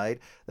last night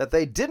that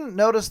they didn't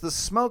notice the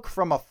smoke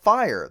from a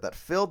fire that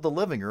filled the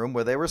living room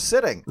where they were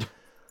sitting.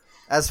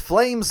 As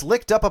flames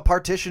licked up a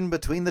partition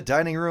between the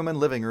dining room and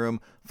living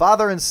room,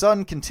 father and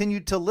son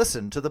continued to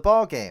listen to the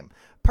ball game.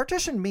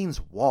 Partition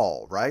means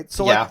wall, right?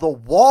 So Yeah. like the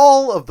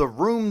wall of the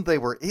room they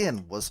were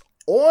in was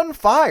on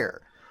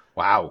fire.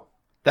 Wow.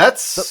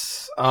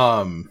 That's,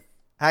 Hang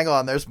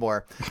on, there's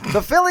more.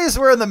 The Phillies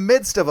were in the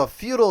midst of a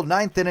futile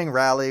ninth-inning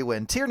rally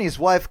when Tierney's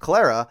wife,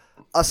 Clara,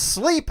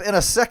 asleep in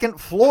a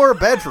second-floor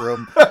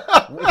bedroom,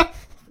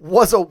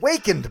 was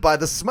awakened by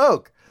the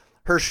smoke.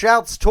 Her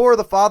shouts tore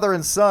the father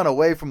and son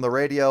away from the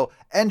radio.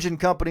 Engine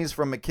companies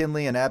from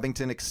McKinley and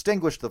Abington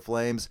extinguished the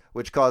flames,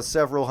 which caused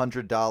several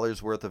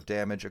 $100s worth of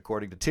damage,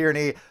 according to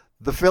Tierney.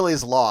 The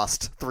Phillies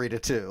lost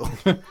 3-2.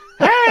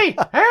 Hey,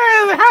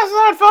 the house is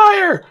on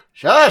fire.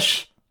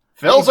 Shush.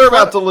 Phils are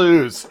about to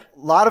lose. A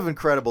lot of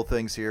incredible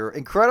things here.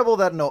 Incredible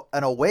that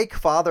an awake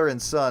father and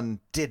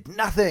son did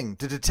nothing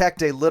to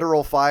detect a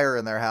literal fire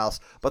in their house,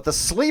 but the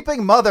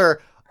sleeping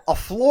mother, a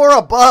floor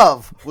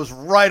above, was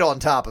right on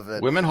top of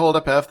it. Women hold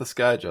up half the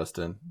sky,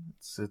 Justin.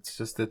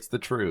 It's the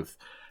truth.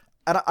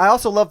 And I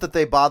also love that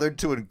they bothered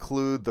to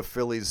include the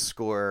Phillies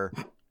score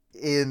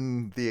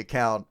in the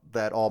account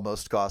that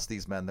almost cost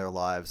these men their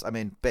lives. I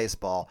mean,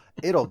 baseball,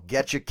 it'll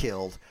get you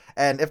killed.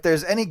 And if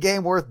there's any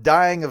game worth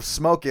dying of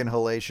smoke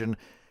inhalation,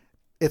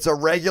 it's a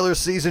regular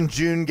season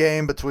June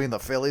game between the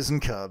Phillies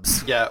and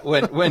Cubs. Yeah,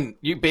 when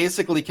you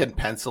basically can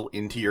pencil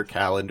into your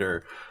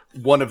calendar,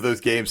 one of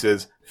those games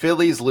is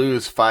Phillies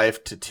lose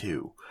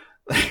 5-2.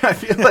 I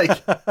feel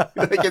like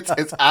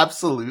it's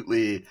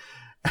absolutely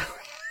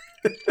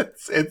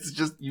it's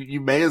just you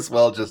may as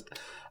well just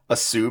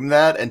assume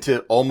that, and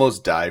to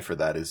almost die for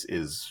that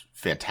is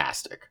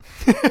fantastic.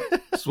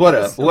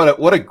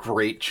 What a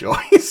great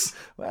choice.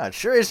 Wow, it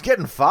sure is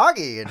getting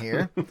foggy in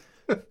here.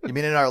 You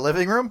mean in our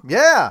living room?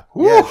 Yeah.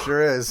 Woo. Yeah, it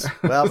sure is.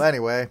 Well,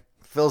 anyway,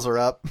 fills are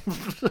up.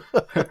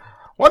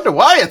 Wonder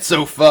why it's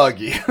so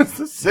foggy.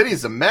 The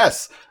city's a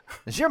mess.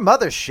 Is your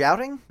mother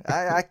shouting?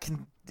 I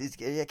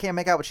can't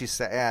make out what she's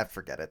saying.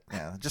 Forget it.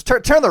 Yeah, just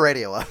turn the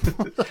radio up.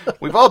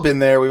 We've all been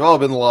there. We've all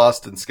been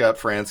lost in Scott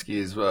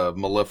Fransky's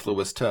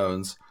mellifluous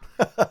tones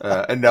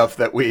enough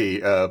that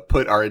we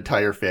put our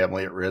entire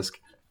family at risk.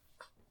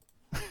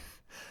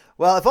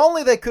 Well, if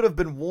only they could have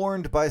been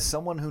warned by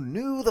someone who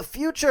knew the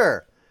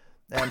future.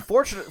 And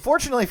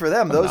fortunately for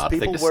them, those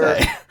people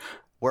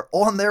were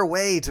on their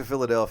way to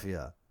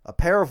Philadelphia. A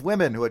pair of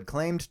women who had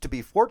claimed to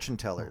be fortune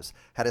tellers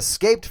had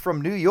escaped from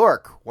New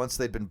York once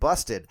they'd been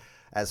busted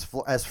as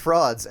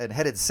frauds and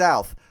headed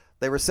south.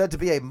 They were said to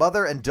be a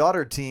mother and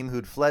daughter team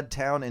who'd fled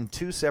town in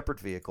 2 separate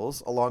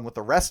vehicles, along with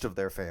the rest of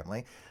their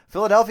family.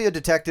 Philadelphia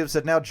detectives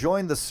had now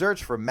joined the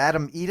search for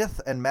Madam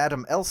Edith and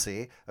Madam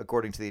Elsie,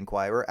 according to the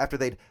Inquirer, after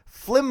they'd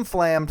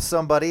flim-flammed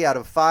somebody out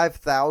of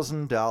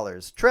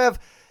 $5,000. Trev,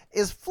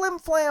 is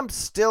flim-flammed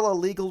still a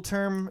legal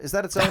term? Is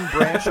that its own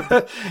branch of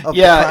the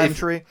crime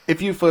tree?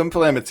 If you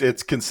flim-flam,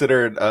 it's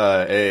considered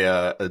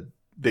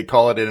they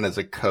call it in as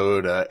a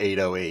code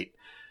 808.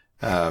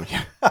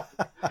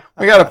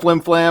 We got a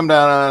flim-flam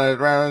down on it.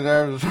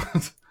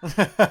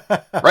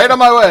 Right on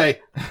my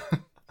way.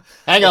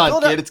 Hang on,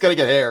 kid. It's going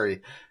to get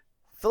hairy.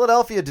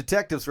 Philadelphia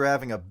detectives were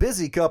having a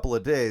busy couple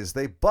of days.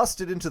 They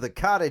busted into the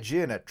Cottage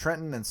Inn at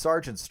Trenton and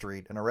Sargent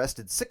Street and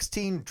arrested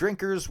 16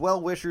 drinkers,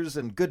 well-wishers,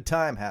 and good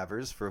time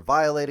havers for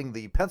violating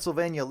the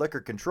Pennsylvania Liquor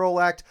Control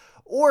Act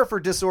or for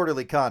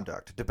disorderly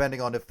conduct,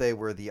 depending on if they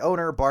were the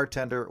owner,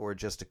 bartender, or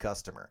just a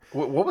customer.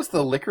 What was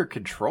the Liquor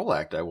Control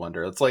Act, I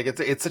wonder? It's like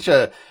it's such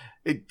a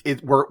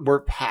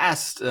we're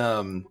past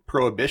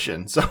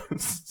prohibition, so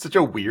it's such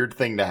a weird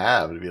thing to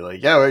have to be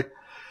like, yeah, we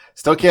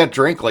still can't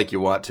drink like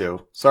you want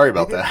to. Sorry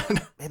about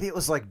that. Maybe it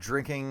was like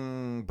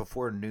drinking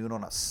before noon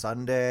on a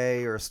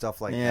Sunday or stuff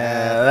like that.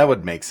 Yeah, that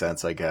would make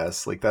sense, I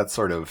guess. Like that's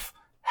sort of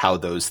how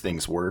those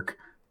things work.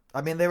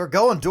 I mean, they were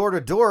going door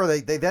to door.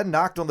 They then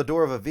knocked on the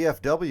door of a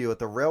VFW at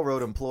the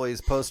railroad employees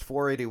post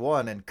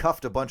 481 and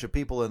cuffed a bunch of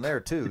people in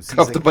there too.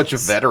 Cuffed a bunch of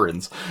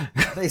veterans.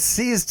 They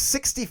seized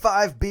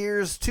 65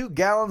 beers, 2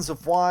 gallons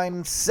of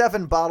wine,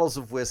 7 bottles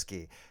of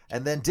whiskey,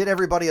 and then did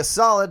everybody a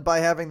solid by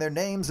having their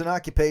names and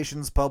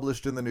occupations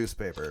published in the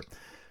newspaper.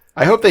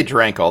 I hope they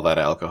drank all that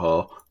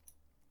alcohol.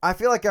 I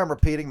feel like I'm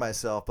repeating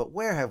myself, but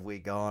where have we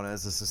gone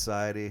as a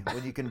society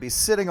when you can be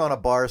sitting on a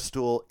bar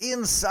stool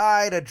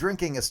inside a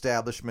drinking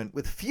establishment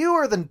with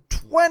fewer than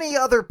 20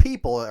 other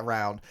people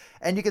around,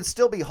 and you can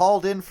still be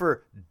hauled in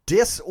for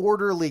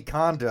disorderly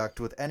conduct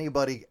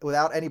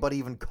without anybody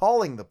even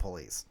calling the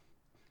police?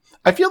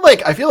 I feel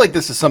like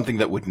this is something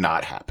that would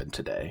not happen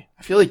today.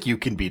 I feel like you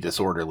can be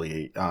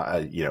disorderly,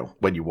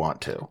 when you want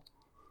to.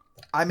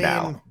 I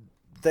mean,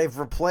 they've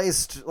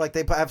replaced, like,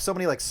 they have so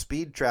many like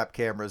speed trap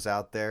cameras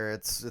out there.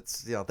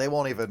 It's they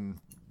won't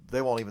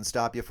even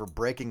stop you for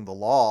breaking the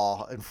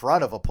law in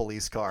front of a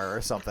police car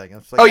or something.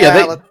 It's like,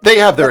 they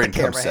have their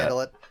income set.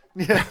 Handle it.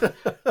 Yeah.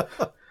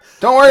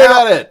 Don't worry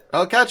about it.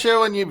 I'll catch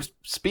you when you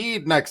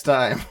speed next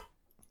time.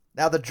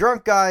 Now, the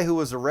drunk guy who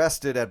was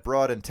arrested at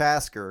Broad and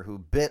Tasker, who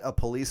bit a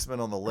policeman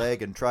on the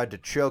leg and tried to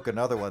choke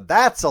another one,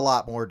 that's a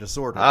lot more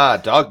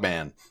disorderly.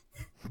 Dogman.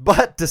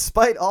 But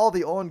despite all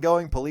the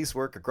ongoing police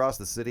work across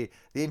the city,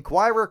 the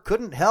Inquirer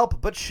couldn't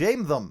help but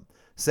shame them,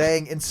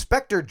 saying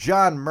Inspector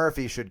John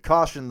Murphy should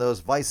caution those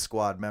Vice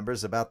Squad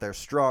members about their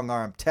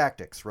strong-arm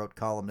tactics, wrote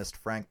columnist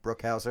Frank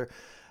Brookhauser.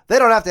 They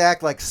don't have to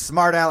act like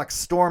smart aleck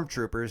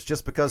stormtroopers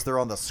just because they're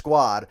on the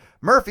squad.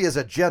 Murphy is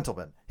a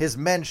gentleman. His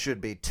men should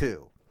be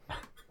too.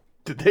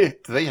 Did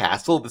they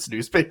hassle this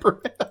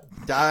newspaper?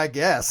 I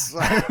guess.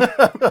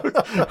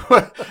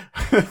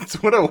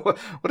 What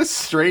a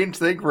strange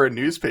thing for a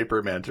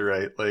newspaper man to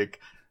write.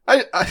 Like,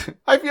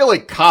 I feel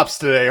like cops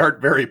today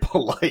aren't very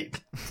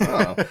polite.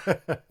 Oh,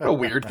 what a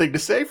weird thing to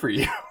say for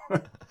you.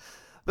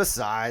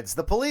 Besides,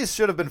 the police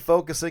should have been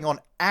focusing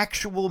on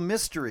actual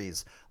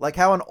mysteries, like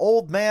how an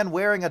old man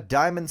wearing a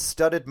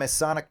diamond-studded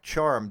Masonic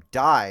charm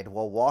died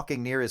while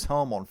walking near his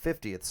home on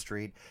 50th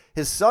Street.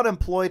 His son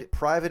employed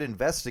private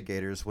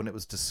investigators when it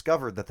was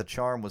discovered that the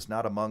charm was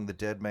not among the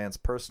dead man's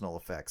personal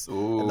effects.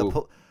 Ooh. And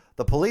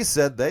the police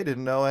said they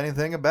didn't know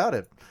anything about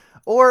it.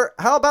 Or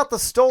how about the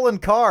stolen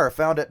car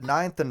found at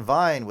 9th and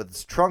Vine with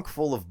its trunk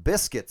full of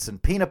biscuits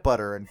and peanut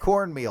butter and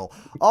cornmeal,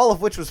 all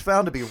of which was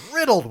found to be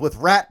riddled with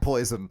rat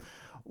poison?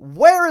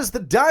 Where is the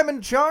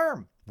diamond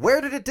charm?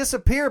 Where did it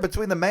disappear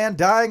between the man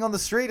dying on the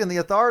street and the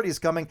authorities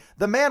coming?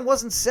 The man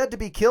wasn't said to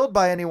be killed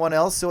by anyone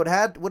else, so it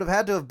would have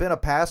had to have been a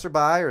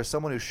passerby or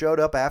someone who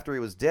showed up after he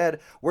was dead.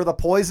 Were the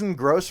poisoned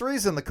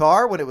groceries in the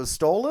car when it was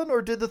stolen,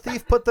 or did the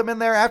thief put them in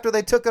there after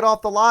they took it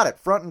off the lot at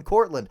Front and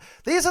Cortland?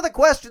 These are the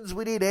questions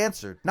we need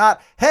answered. Not,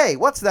 hey,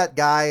 what's that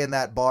guy in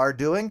that bar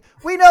doing?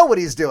 We know what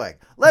he's doing.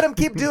 Let him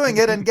keep doing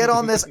it and get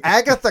on this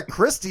Agatha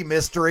Christie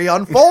mystery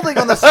unfolding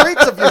on the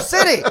streets of your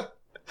city.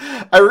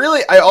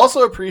 I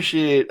also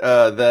appreciate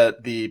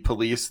that the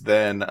police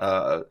then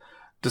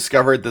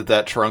discovered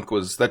that trunk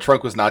was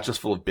not just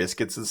full of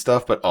biscuits and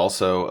stuff, but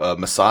also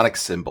Masonic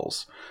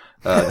symbols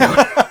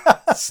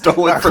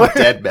stolen from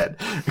dead men.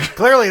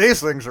 Clearly,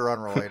 these things are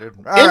unrelated.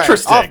 All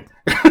Interesting.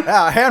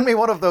 Right, hand me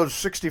one of those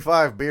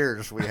 65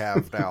 beers we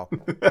have now.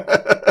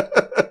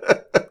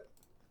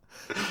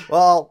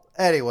 Well,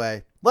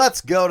 anyway,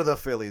 let's go to the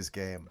Phillies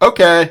game.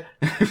 Okay.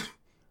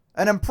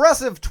 An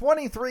impressive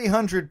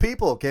 2,300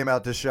 people came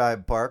out to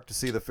Shibe Park to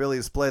see the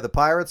Phillies play the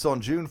Pirates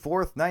on June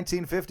 4th,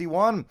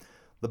 1951.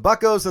 The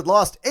Buccos had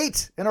lost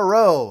 8 in a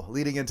row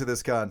leading into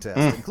this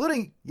contest,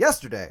 including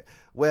yesterday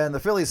when the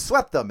Phillies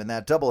swept them in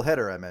that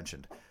doubleheader I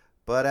mentioned.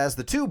 But as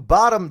the two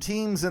bottom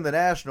teams in the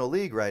National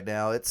League right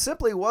now, it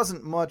simply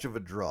wasn't much of a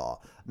draw.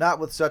 Not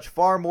with such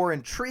far more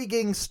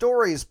intriguing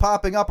stories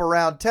popping up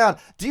around town.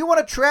 Do you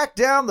want to track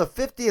down the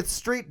 50th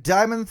Street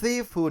diamond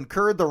thief who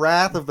incurred the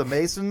wrath of the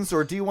Masons,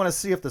 or do you want to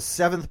see if the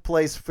 7th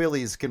place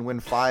Phillies can win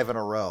 5 in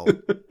a row?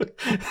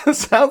 It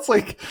sounds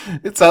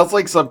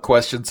like some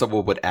question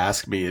someone would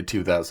ask me in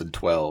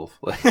 2012.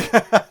 Like,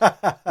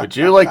 would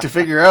you like to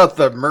figure out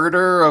the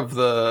murder of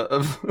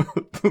the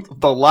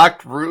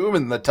locked room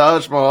in the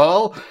Taj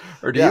Mahal,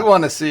 or do you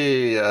want to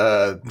see?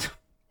 God,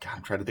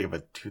 I'm trying to think of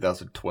a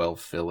 2012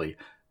 Philly.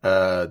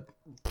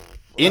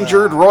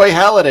 Injured Roy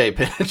Halladay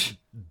pitch.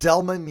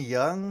 Delman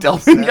Young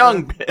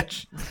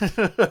pitch.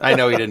 I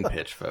know he didn't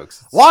pitch,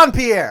 folks. Juan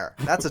Pierre.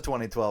 That's a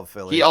 2012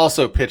 Philly. He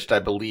also pitched, I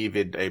believe,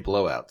 in a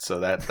blowout, so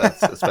that's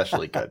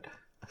especially good.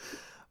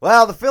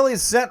 Well, the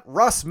Phillies sent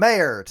Russ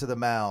Meyer to the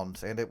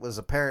mound, and it was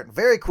apparent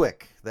very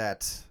quick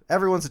that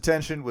everyone's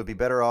attention would be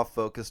better off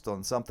focused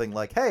on something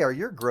like, hey, are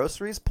your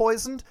groceries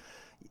poisoned?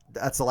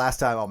 That's the last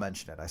time I'll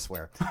mention it, I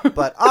swear.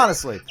 But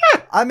honestly,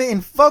 I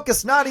mean,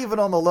 focus not even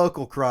on the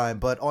local crime,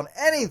 but on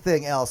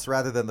anything else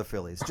rather than the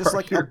Phillies. Just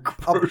like your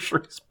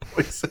groceries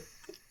poison.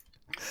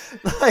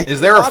 Like,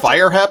 is there a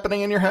fire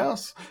happening in your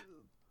house?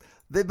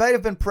 They might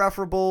have been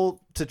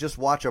preferable to just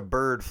watch a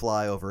bird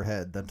fly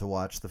overhead than to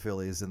watch the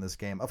Phillies in this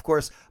game. Of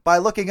course, by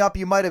looking up,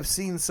 you might have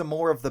seen some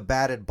more of the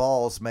batted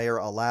balls Mayer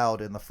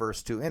allowed in the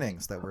first 2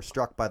 innings that were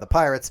struck by the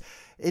Pirates,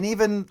 and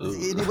in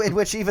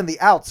which even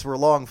the outs were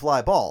long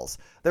fly balls.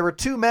 There were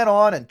 2 men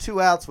on and 2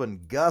 outs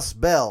when Gus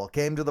Bell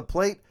came to the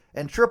plate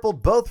and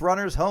tripled both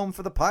runners home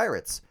for the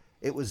Pirates.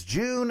 It was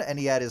June, and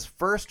he had his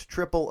first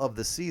triple of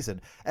the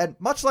season. And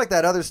much like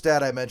that other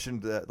stat I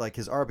mentioned, like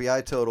his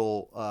RBI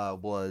total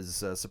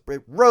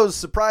it rose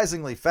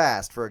surprisingly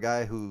fast for a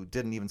guy who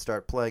didn't even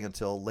start playing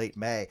until late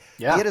May.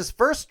 Yeah. He had his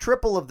first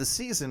triple of the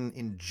season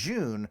in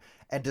June,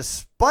 and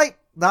despite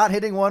not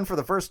hitting one for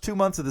the first 2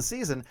 months of the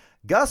season,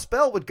 Gus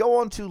Bell would go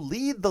on to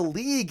lead the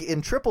league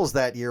in triples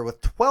that year with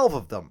 12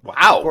 of them.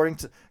 Wow.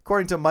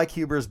 According to Mike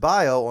Huber's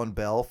bio on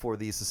Bell for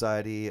the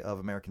Society of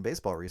American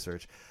Baseball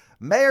Research.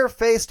 Mayer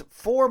faced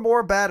 4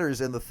 more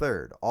batters in the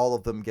third, all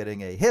of them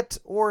getting a hit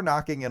or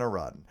knocking in a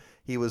run.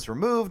 He was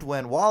removed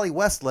when Wally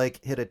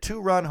Westlake hit a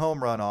 2-run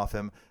home run off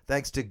him,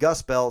 thanks to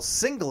Gus Bell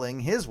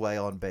singling his way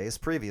on base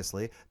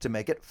previously to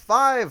make it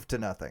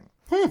 5-0.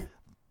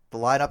 The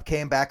lineup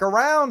came back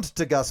around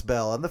to Gus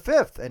Bell in the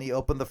 5th, and he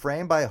opened the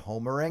frame by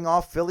homering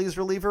off Phillies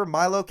reliever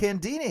Milo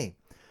Candini.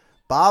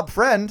 Bob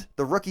Friend,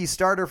 the rookie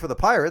starter for the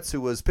Pirates,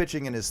 who was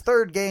pitching in his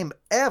 3rd game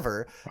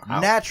ever,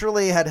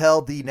 naturally had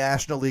held the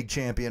National League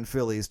champion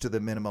Phillies to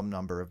the minimum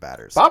number of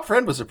batters. Bob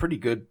Friend was a pretty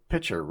good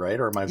pitcher, right?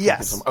 Or am I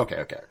yes.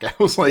 Okay. I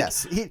was like,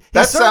 yes.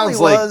 that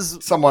sounds like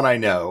someone I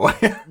know.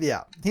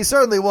 Yeah, he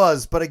certainly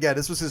was. But again,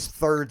 this was his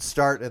 3rd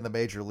start in the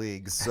major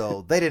leagues,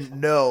 so they didn't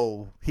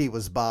know he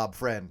was Bob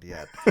Friend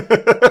yet.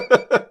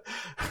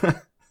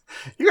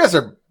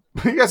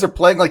 You guys are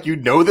playing like you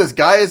know this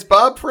guy is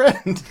Bob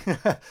Friend.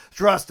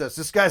 Trust us,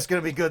 this guy's going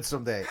to be good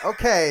someday.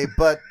 Okay,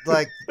 but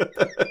like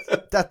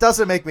that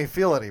doesn't make me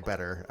feel any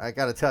better, I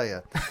got to tell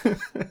you.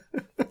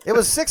 It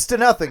was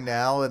 6-0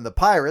 now, and the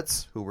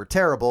Pirates, who were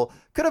terrible,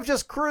 could have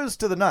just cruised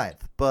to the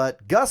 9th.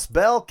 But Gus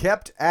Bell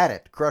kept at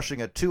it, crushing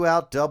a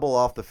 2-out double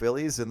off the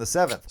Phillies in the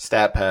 7th.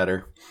 Stat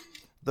patter.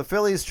 The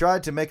Phillies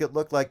tried to make it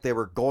look like they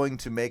were going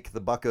to make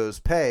the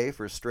Buccos pay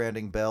for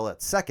stranding Bell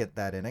at second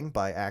that inning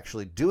by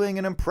actually doing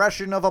an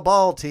impression of a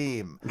ball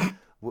team.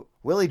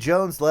 Willie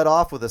Jones led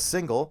off with a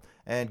single,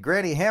 and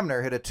Granny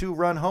Hamner hit a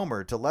 2-run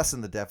homer to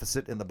lessen the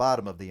deficit in the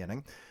bottom of the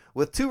inning.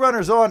 With 2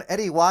 runners on,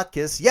 Eddie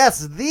Watkiss,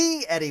 yes,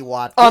 the Eddie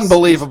Watkiss.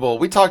 Unbelievable.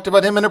 We talked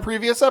about him in a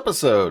previous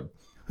episode.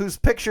 Whose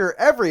picture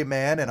every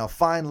man in a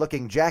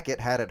fine-looking jacket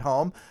had at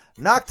home,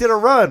 knocked it a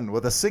run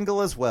with a single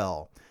as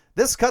well.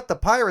 This cut the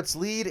Pirates'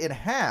 lead in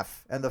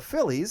half, and the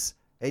Phillies,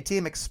 a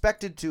team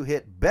expected to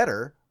hit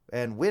better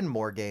and win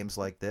more games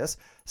like this,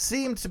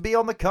 seemed to be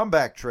on the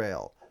comeback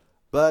trail.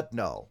 But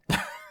no,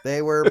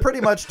 they were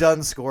pretty much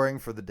done scoring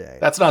for the day.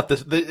 That's not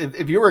this.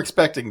 If you were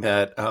expecting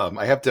that,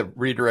 I have to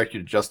redirect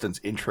you to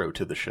Justin's intro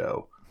to the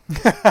show.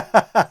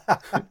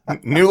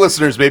 New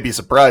listeners may be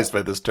surprised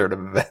by this turn of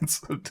events.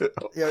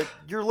 Yeah,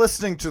 you're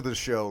listening to the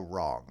show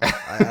wrong.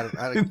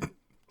 I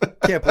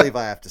can't believe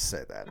I have to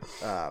say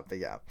that. But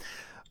yeah.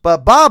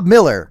 But Bob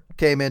Miller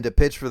came in to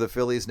pitch for the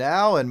Phillies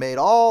now and made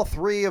all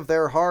 3 of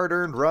their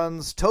hard-earned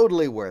runs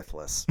totally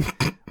worthless.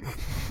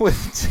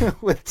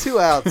 With 2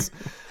 outs,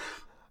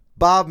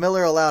 Bob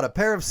Miller allowed a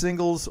pair of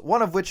singles,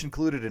 one of which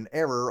included an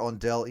error on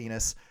Del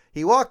Enos.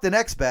 He walked the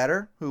next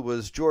batter, who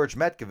was George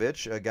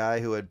Metkovich, a guy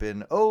who had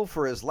been 0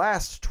 for his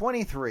last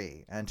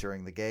 23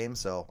 entering the game,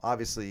 so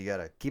obviously you got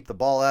to keep the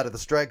ball out of the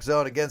strike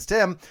zone against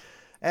him.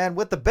 And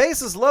with the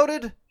bases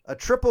loaded, a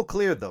triple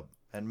cleared them.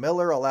 And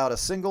Miller allowed a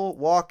single,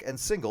 walk, and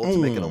single to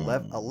make it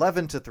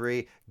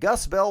 11-3.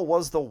 Gus Bell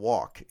was the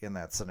walk in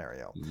that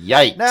scenario.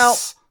 Yikes. Now,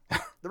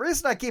 the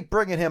reason I keep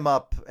bringing him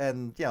up,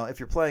 and if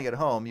you're playing at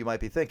home, you might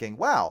be thinking,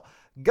 wow,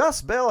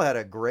 Gus Bell had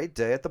a great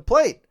day at the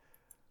plate.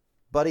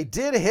 But he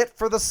did hit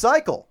for the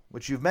cycle,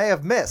 which you may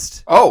have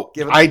missed. Oh,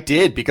 I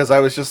did, because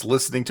I was just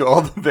listening to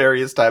all the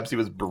various times he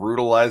was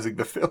brutalizing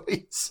the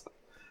Phillies.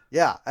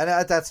 Yeah, and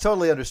that's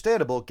totally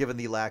understandable given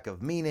the lack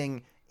of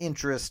meaning,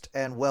 interest,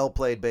 and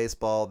well-played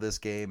baseball this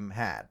game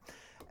had.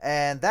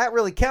 And that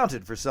really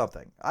counted for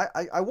something.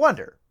 I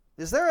wonder,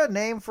 is there a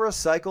name for a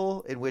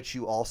cycle in which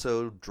you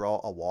also draw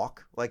a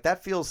walk? Like,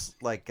 that feels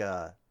like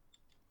a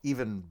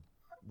even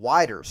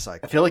wider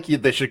cycle. I feel like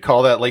they should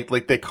call that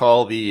like they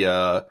call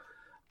the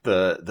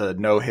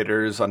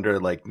no-hitters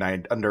under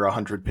under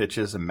 100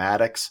 pitches and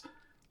Maddox.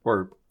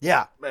 Or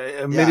yeah.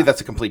 Maybe that's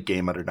a complete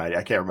game under 90.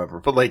 I can't remember.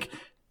 But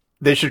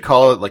they should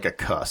call it like a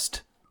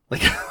cust.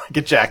 Like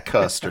a Jack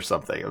Cust or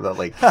something.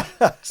 Like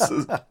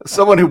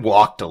someone who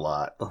walked a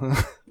lot.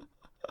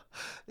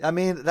 I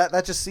mean,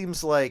 that just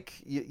seems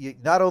like you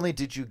not only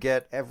did you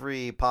get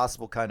every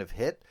possible kind of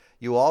hit,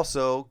 you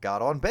also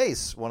got on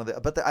base.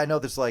 I know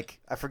there's I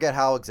forget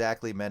how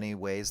exactly many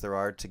ways there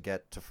are to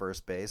get to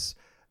first base.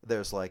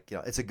 There's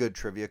it's a good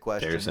trivia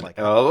question.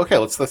 Okay,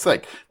 let's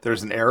think.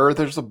 There's an error.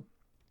 There's a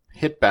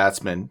hit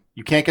batsman.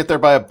 You can't get there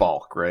by a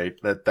balk, right?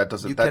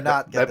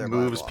 That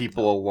moves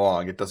people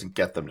along. It doesn't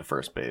get them to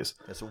first base.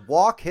 It's a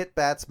walk, hit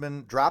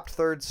batsman, dropped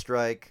third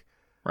strike.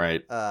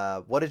 Right.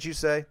 What did you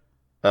say?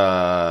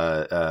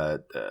 I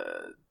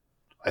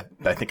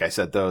think I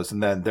said those,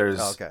 and then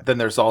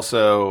there's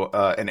also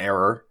an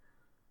error.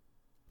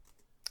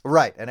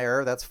 Right, an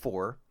error. That's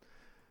 4.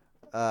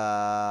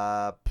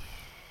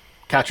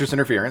 Catcher's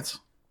interference.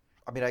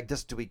 I mean,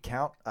 do we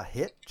count a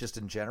hit just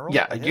in general?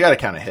 Yeah, you got to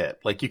count a hit.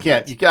 You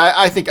can't.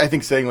 I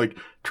think saying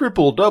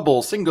triple,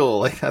 double,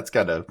 single, it's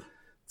kind of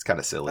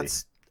silly.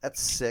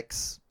 That's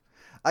 6.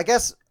 I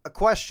guess a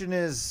question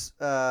is,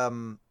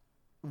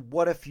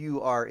 what if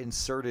you are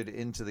inserted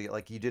into the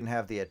you didn't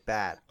have the at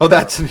bat? Oh,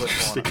 that's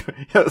interesting.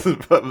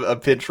 A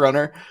pinch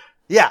runner.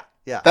 Yeah.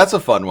 That's a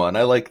fun one.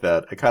 I like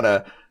that.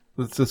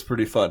 That's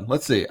pretty fun.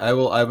 Let's see. I'm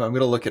going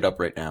to look it up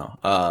right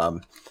now.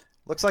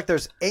 Looks like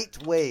there's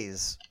 8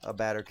 ways a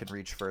batter can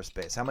reach first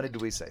base. How many do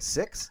we say?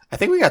 6? I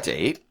think we got to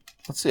 8.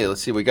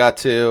 Let's see. We got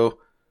to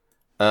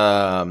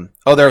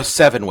There are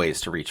 7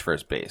 ways to reach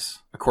first base,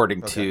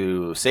 according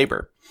to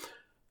Saber.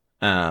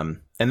 And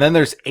then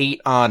there's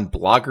 8 on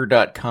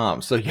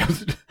blogger.com. So you're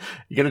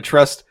going to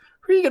trust,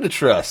 who are you going to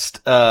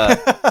trust?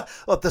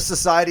 Well, the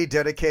society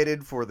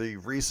dedicated for the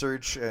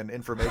research and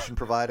information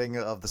providing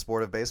of the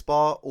sport of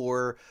baseball,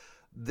 or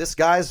this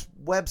guy's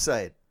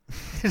website?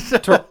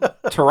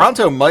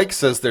 Toronto Mike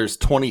says there's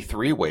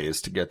 23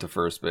 ways to get to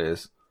first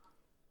base.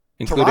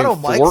 Toronto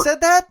Mike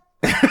said that?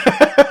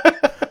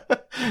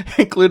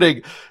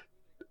 Including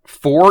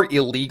 4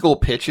 illegal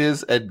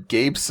pitches and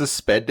games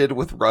suspended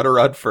with runner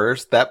on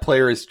first. That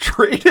player is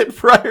traded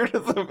prior to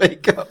the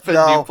makeup.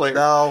 No.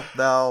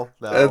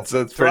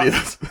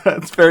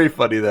 That's very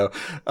funny though.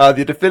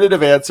 The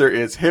definitive answer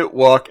is hit,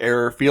 walk,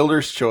 error,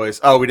 fielder's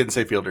choice. Oh, we didn't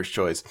say fielder's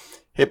choice.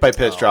 Hit by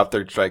pitch, drop,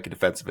 third strike, and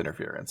defensive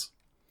interference.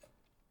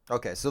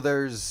 Okay, so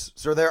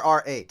there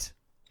are 8.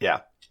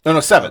 Yeah. No,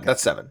 7. Okay.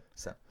 That's 7.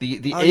 The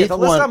 8th the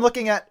list I'm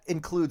looking at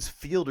includes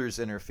fielder's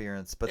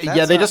interference, but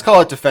that's they just call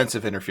it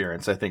defensive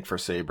interference, I think, for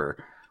Saber,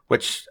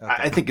 which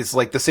I think is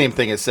like the same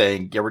thing as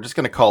saying, we're just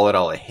going to call it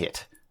all a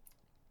hit.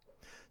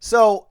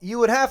 So you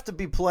would have to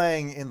be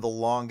playing in the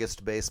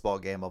longest baseball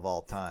game of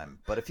all time,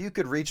 but if you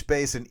could reach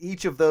base in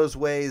each of those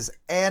ways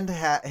and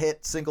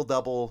hit single,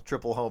 double,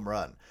 triple home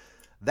run,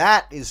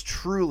 that is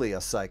truly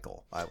a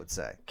cycle, I would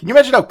say. Can you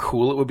imagine how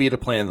cool it would be to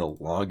play in the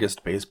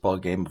longest baseball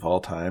game of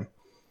all time?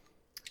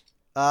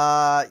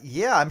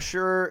 Yeah, I'm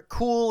sure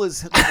cool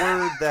is the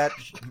word that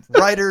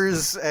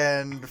writers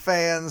and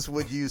fans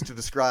would use to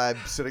describe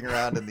sitting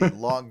around in the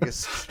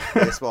longest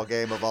baseball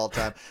game of all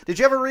time. Did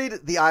you ever read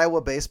the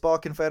Iowa Baseball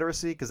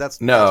Confederacy? Because that's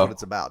what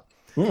it's about.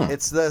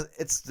 It's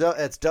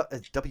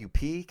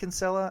W.P.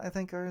 Kinsella, I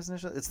think, are his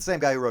initials. It's the same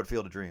guy who wrote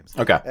Field of Dreams.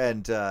 Okay.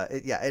 And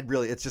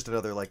it's just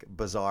another like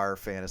bizarre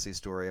fantasy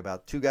story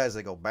about 2 guys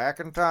that go back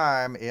in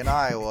time in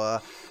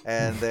Iowa,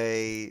 and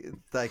they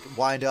like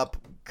wind up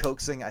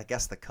coaxing, I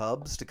guess, the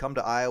Cubs to come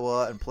to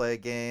Iowa and play a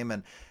game,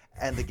 and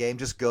the game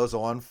just goes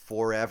on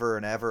forever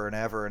and ever and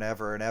ever and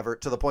ever and ever,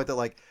 to the point that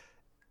like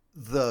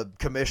the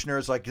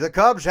commissioner's like, the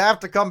Cubs have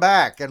to come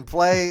back and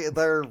play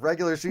their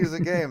regular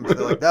season games.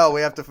 They're like, no,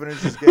 we have to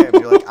finish this game.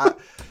 You're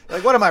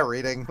like, what am I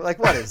reading? Like,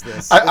 what is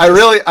this? I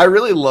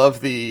really love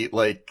the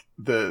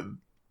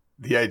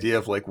idea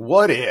of like,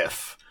 what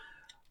if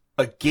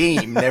a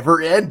game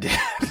never ended?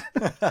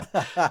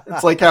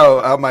 It's like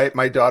how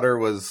my daughter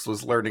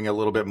was learning a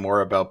little bit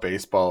more about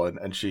baseball,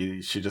 and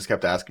she just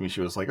kept asking me.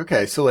 She was like,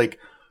 okay, so like,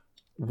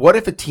 what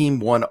if a team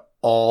won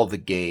all the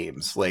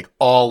games, like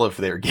all of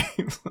their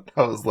games?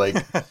 I was like,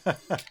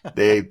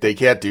 they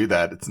can't do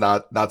that. It's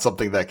not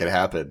something that could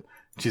happen.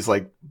 She's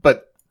like,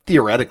 but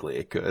theoretically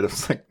it could. I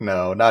was like,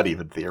 no, not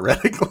even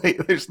theoretically.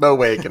 There's no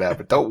way it could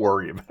happen. Don't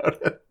worry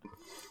about it.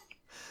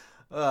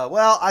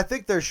 Well, I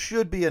think there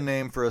should be a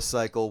name for a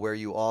cycle where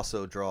you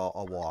also draw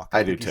a walk.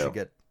 I do too.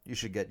 You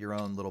should get your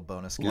own little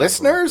bonus.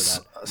 Listeners,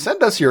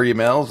 send us your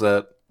emails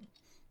at.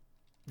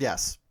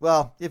 Yes.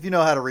 Well, if you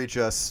know how to reach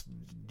us,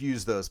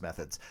 use those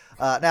methods.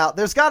 Now,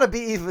 there's got to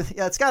be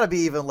it's got to be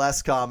even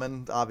less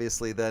common,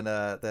 obviously, than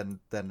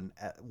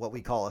what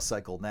we call a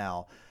cycle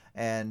now.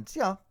 And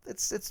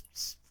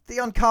it's the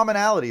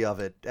uncommonality of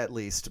it, at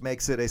least,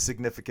 makes it a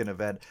significant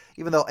event.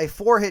 Even though a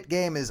 4-hit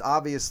game is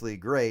obviously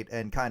great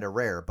and kind of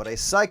rare, but a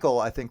cycle,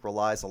 I think,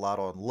 relies a lot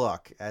on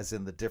luck, as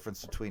in the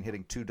difference between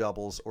hitting 2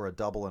 doubles or a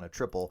double and a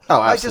triple.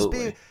 Oh, absolutely.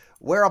 Might just be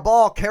where a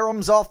ball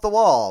caroms off the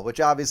wall, which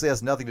obviously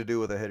has nothing to do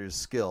with a hitter's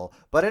skill.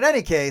 But in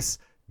any case,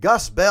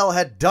 Gus Bell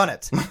had done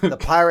it. The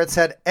Pirates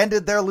had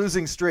ended their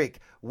losing streak,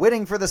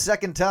 winning for the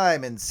second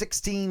time in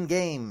 16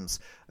 games.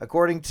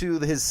 According to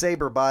his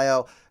Saber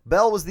bio,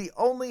 Bell was the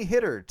only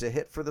hitter to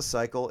hit for the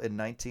cycle in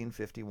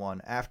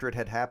 1951, after it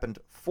had happened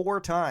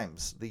 4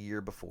 times the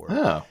year before.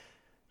 Oh.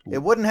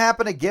 It wouldn't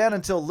happen again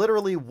until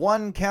literally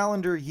 1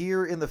 calendar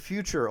year in the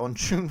future, on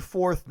June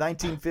 4th,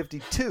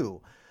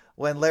 1952,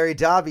 when Larry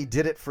Doby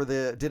did it for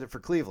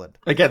Cleveland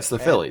against the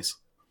Phillies.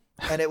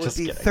 And it would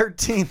be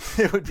 13.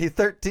 It would be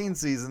 13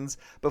 seasons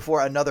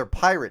before another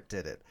Pirate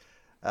did it,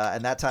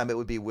 and that time it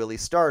would be Willie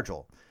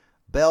Stargell.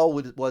 Bell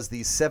was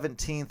the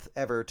 17th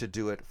ever to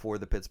do it for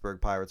the Pittsburgh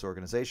Pirates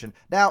organization.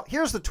 Now,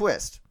 here's the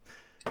twist.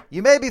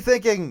 You may be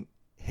thinking,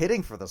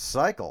 hitting for the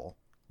cycle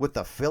with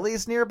the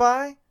Phillies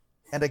nearby,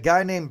 and a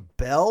guy named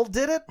Bell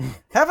did it?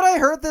 Haven't I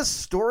heard this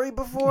story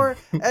before?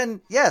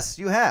 And yes,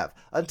 you have.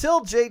 Until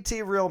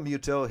JT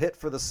Realmuto hit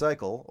for the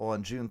cycle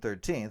on June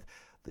 13th,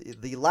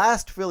 the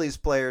last Phillies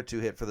player to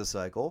hit for the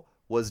cycle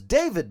was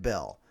David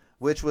Bell,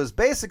 which was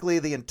basically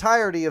the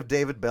entirety of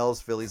David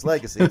Bell's Phillies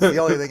legacy. It's the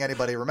only thing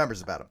anybody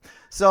remembers about him.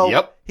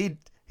 So he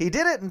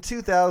did it in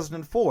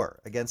 2004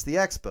 against the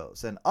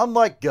Expos, and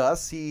unlike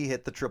Gus, he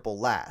hit the triple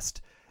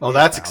last. Oh,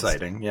 that's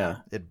exciting, yeah.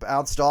 It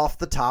bounced off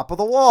the top of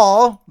the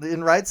wall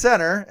in right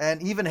center,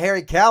 and even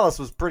Harry Kalas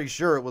was pretty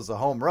sure it was a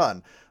home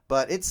run.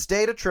 But it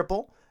stayed a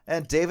triple,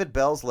 and David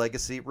Bell's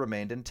legacy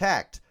remained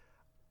intact.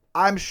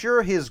 I'm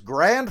sure his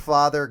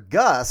grandfather,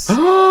 Gus,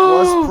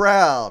 was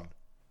proud.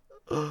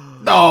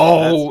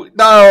 No,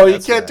 you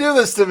can't do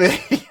this to me.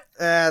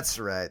 That's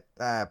right.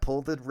 I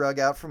pulled the rug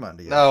out from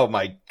under you. Oh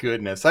my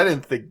goodness! I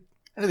didn't think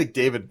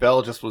David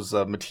Bell just was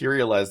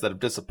materialized out of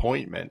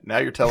disappointment. Now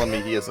you're telling me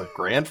he is a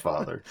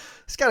grandfather.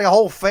 He's got a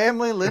whole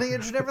family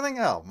lineage and everything.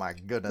 Oh my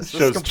goodness! This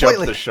shows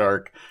Jump the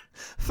Shark.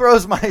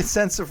 Throws my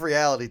sense of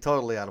reality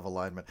totally out of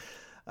alignment.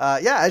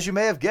 As you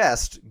may have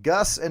guessed,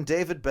 Gus and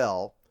David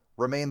Bell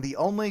remain the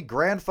only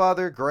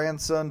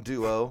grandfather-grandson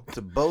duo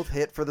to both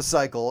hit for the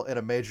cycle in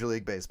a Major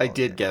League Baseball I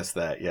did game. guess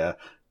that, yeah.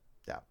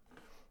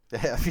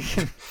 Yeah,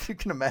 you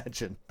can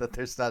imagine that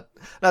there's not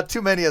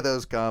too many of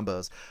those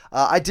combos.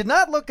 I did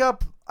not look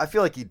up, I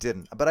feel like you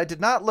didn't, but I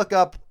did not look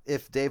up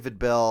if David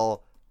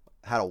Bell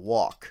had a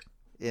walk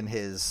in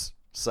his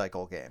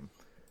cycle game.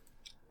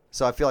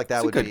 So I feel like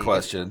that would be a good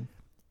question.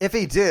 If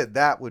he did,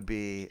 that would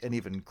be an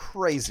even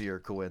crazier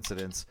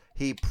coincidence.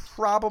 He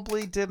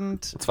probably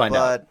didn't. Let's find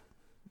out.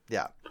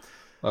 Yeah.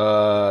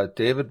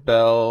 David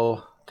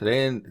Bell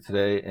today in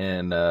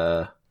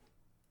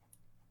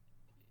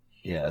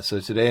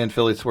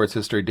Philly sports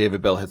history,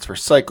 David Bell hits for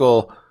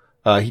cycle.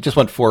 He just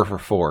went 4 for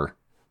 4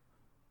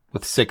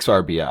 with 6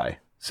 RBI.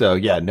 So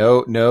yeah,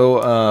 no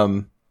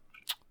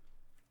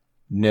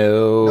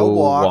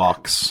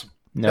walks.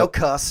 No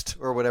cussed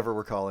or whatever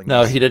we're calling it.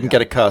 No, he didn't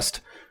get a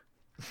cussed.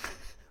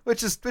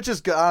 Which is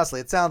good. Honestly,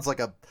 it sounds like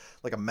a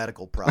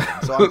medical problem.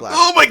 So I'm glad.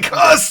 Oh my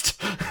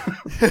cussed.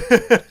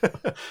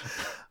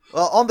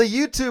 Well, on the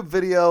YouTube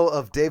video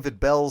of David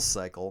Bell's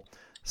cycle,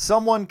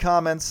 someone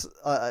comments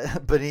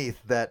beneath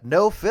that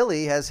no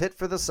Philly has hit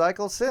for the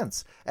cycle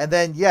since. And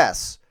then,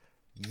 yes,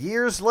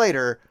 years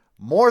later,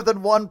 more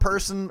than one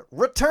person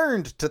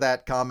returned to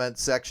that comment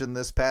section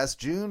this past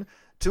June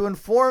to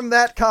inform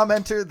that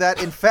commenter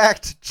that, in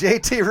fact,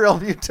 JT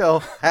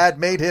Realmuto had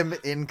made him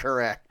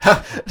incorrect.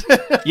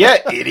 Yeah,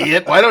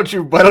 idiot. Why don't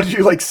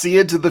you like see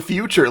into the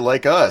future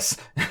like us?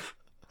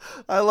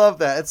 I love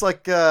that. It's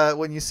like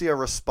when you see a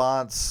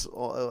response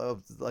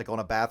like on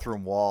a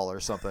bathroom wall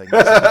or something.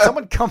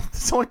 Someone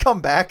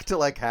come back to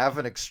like have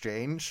an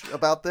exchange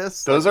about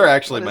this. Those are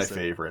actually my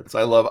favorites.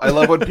 I love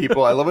when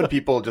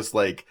people just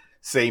like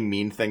say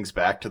mean things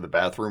back to the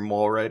bathroom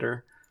wall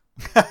writer.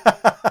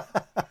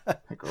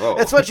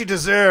 It's what you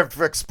deserved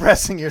for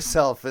expressing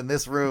yourself in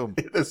this room.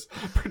 In this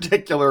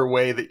particular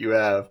way that you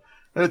have.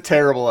 What a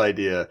terrible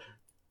idea.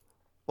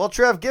 Well,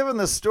 Trev, given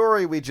the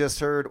story we just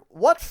heard,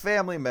 what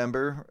family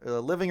member,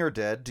 living or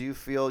dead, do you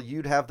feel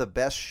you'd have the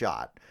best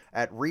shot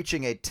at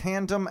reaching a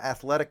tandem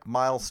athletic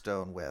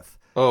milestone with?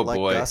 Oh, like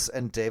boy. Gus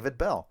and David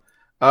Bell.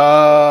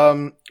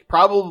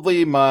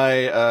 Probably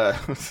my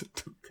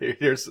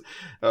here's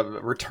a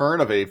return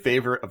of a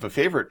favorite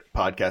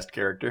podcast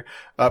character.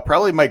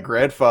 Probably my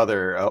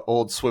grandfather,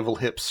 old Swivel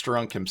Hip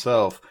Strunk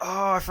himself.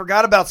 Oh, I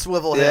forgot about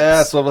Swivel Hips.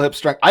 Yeah, Swivel Hip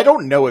Strunk. I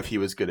don't know if he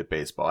was good at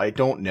baseball. I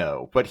don't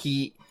know, but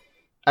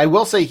I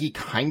will say he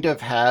kind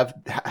of had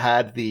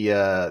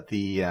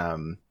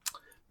the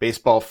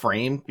baseball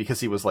frame because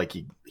he was like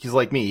he's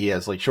like me. He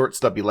has like short,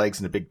 stubby legs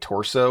and a big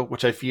torso,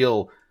 which I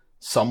feel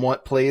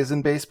somewhat plays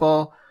in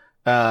baseball.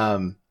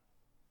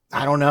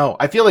 I don't know.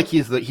 I feel like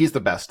he's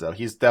the best though.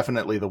 He's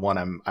definitely the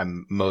one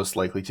I'm most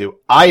likely to.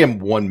 I am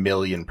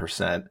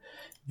 1,000,000%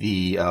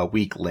 the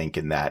weak link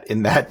in that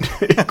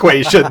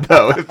equation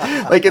though.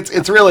 Like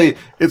it's really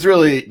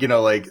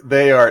like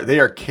they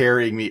are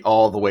carrying me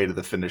all the way to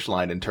the finish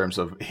line in terms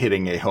of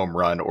hitting a home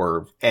run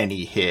or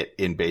any hit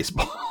in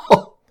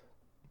baseball.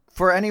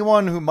 For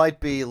anyone who might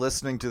be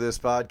listening to this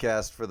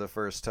podcast for the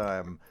first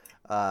time,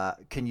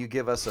 can you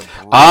give us a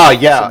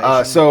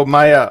brief so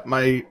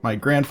my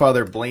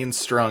grandfather Blaine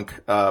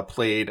Strunk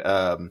played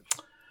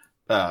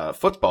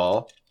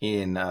football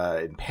in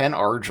Penn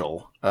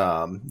Argyll,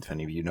 if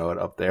any of you know it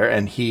up there,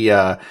 and he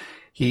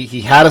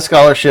had a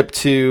scholarship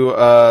to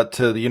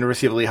the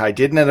University of Lehigh.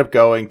 Didn't end up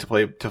going to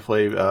play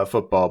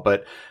football,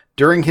 but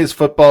during his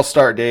football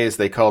start days,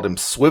 they called him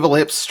Swivel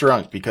Hip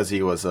Strunk because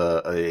he was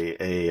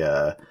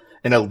an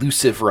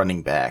elusive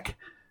running back,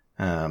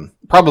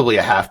 probably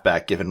a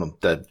halfback given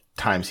the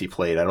times he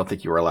played. I don't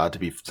think you were allowed to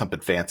be something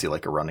fancy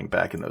like a running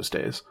back in those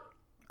days.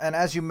 And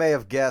as you may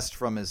have guessed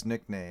from his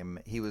nickname,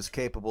 he was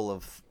capable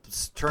of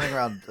turning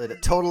around at a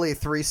totally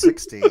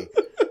 360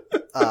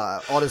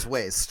 on his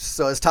waist,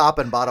 so his top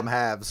and bottom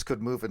halves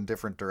could move in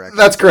different directions.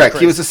 That's correct.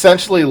 He was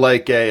essentially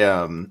like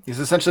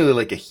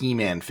a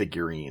He-Man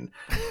figurine.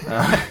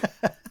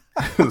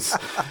 It was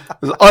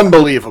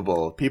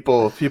unbelievable.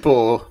 People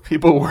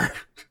were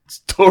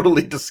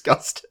totally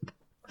disgusted.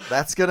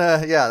 That's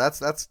gonna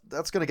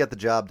get the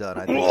job done,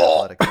 I think,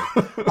 athletically.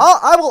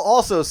 I will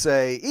also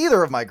say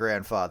either of my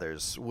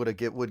grandfathers would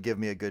give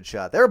me a good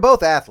shot. They were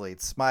both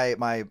athletes.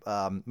 My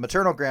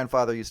maternal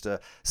grandfather used to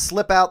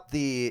slip out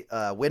the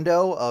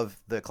window of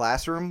the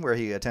classroom where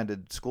he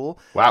attended school,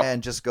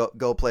 and just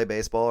go play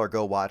baseball or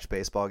go watch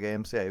baseball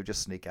games. Yeah, he would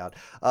just sneak out.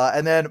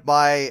 And then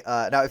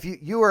now if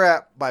you were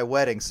at my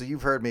wedding, so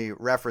you've heard me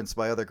reference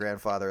my other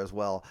grandfather as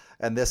well,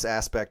 and this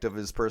aspect of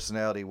his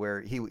personality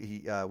where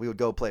we would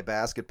go play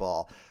basketball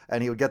basketball,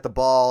 and he would get the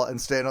ball and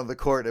stand on the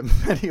court,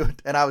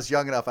 and I was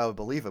young enough I would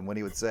believe him when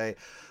he would say,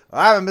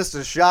 I haven't missed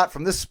a shot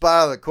from this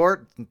spot on the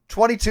court in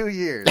 22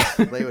 years.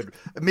 They would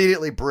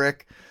immediately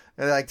brick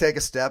and like take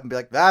a step and be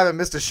like, I haven't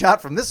missed a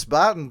shot from this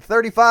spot in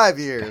 35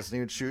 years. And he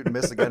would shoot and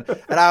miss again.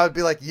 And I would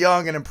be like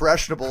young and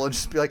impressionable and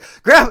just be like,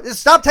 Grandpa,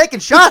 stop taking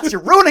shots.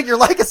 You're ruining your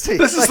legacy.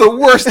 This is the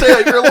worst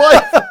day of your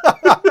life.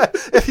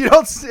 If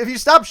you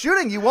stop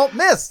shooting, you won't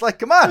miss. Like,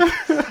 come on.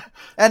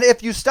 And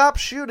if you stop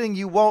shooting,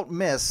 you won't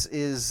miss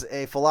is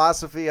a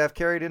philosophy I've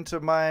carried into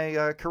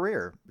my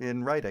career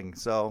in writing.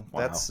 So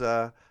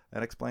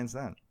that explains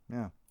that.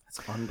 Yeah. It's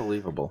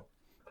unbelievable.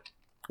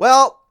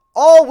 Well,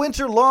 all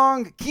winter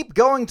long, keep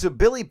going to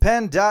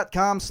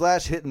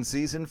billypenn.com/Hittin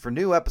Season for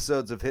new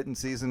episodes of Hittin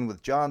Season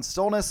with John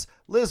Stolnis,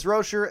 Liz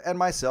Rocher, and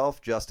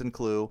myself, Justin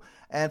Klugh.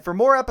 And for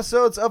more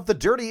episodes of The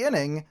Dirty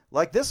Inning,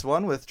 like this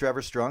one with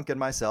Trevor Strunk and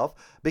myself,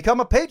 become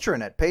a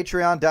patron at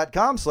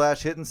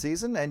patreon.com/Hittin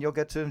Season, and you'll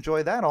get to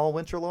enjoy that all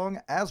winter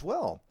long as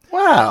well.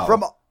 Wow.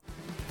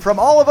 From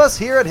all of us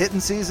here at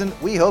Hittin Season,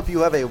 we hope you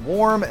have a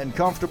warm and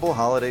comfortable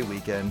holiday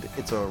weekend.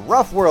 It's a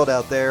rough world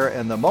out there,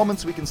 and the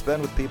moments we can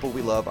spend with people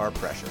we love are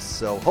precious.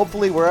 So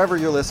hopefully wherever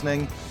you're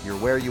listening, you're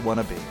where you want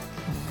to be.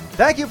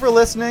 Thank you for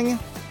listening.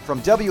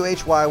 From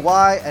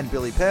WHYY and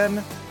Billy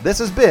Penn, this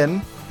has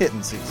been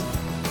Hittin Season.